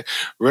 Yay.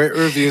 Rate,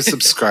 review,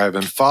 subscribe,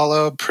 and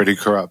follow Pretty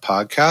Corrupt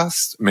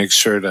Podcast. Make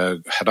sure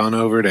to head on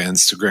over to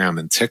Instagram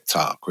and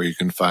TikTok, where you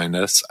can find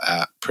us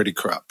at Pretty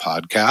Corrupt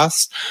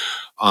Podcast.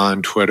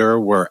 On Twitter,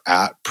 we're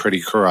at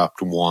Pretty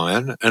Corrupt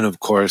 1. And of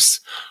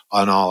course,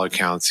 on all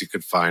accounts, you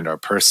could find our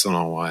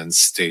personal ones,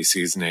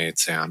 Stacey's,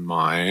 Nate's, and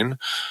mine.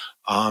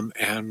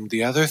 And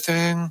the other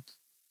thing,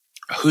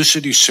 who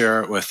should you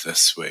share it with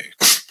this week?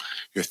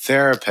 Your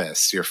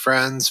therapist, your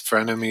friends,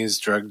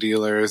 frenemies, drug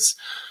dealers,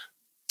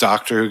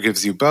 doctor who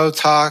gives you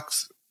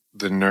Botox,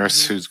 the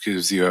nurse who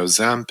gives you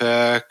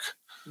Ozempic.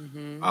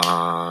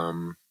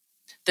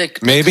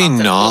 Maybe the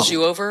not. Pulls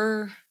you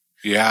over.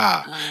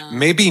 Yeah,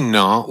 maybe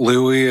not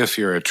Louis if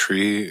you're a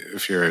tree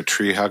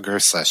hugger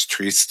 /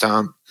 tree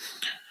stump.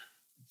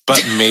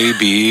 But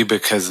maybe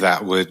because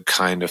that would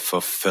kind of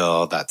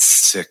fulfill that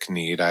sick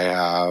need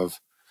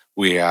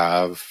we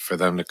have for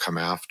them to come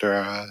after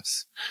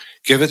us.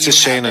 Give it to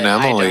Shane and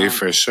Emily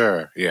for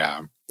sure.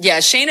 Yeah. Yeah,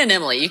 Shane and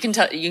Emily. You can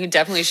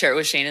definitely share it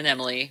with Shane and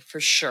Emily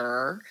for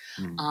sure.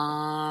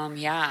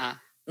 Yeah.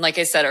 Like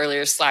I said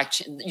earlier,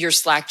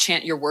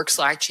 your work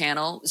Slack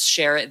channel,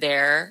 share it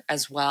there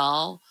as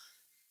well.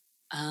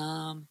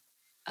 I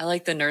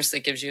like the nurse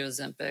that gives you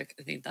Ozempic.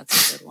 I think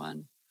that's a good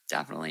one.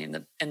 Definitely.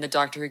 And the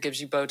doctor who gives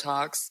you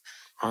Botox.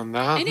 On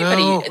that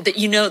anybody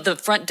that the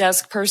front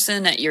desk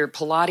person at your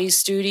Pilates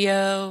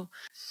studio,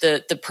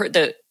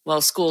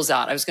 school's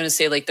out. I was going to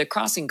say like the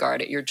crossing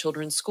guard at your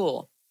children's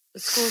school. The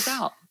school's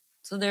out.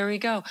 So there we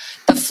go.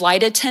 The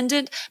flight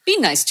attendant, be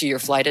nice to your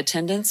flight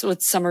attendants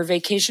with summer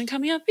vacation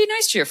coming up. Be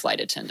nice to your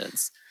flight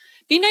attendants.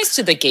 Be nice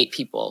to the gate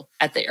people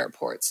at the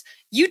airports.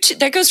 You too,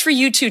 that goes for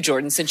you too,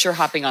 Jordan, since you're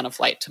hopping on a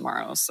flight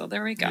tomorrow. So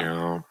there we go.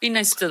 Yeah. Be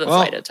nice to the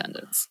flight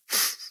attendants.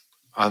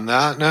 On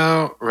that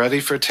note, ready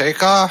for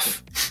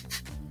takeoff?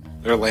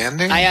 They're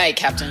landing? Aye, aye,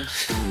 Captain.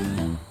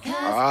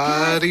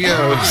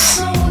 Adios.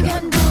 No one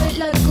can do it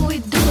like we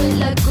do it,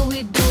 like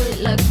we do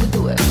it, like we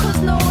do it.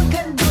 'Cause no one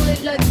can do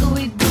it like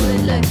we do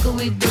it, like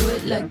we do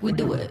it, like we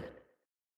do it.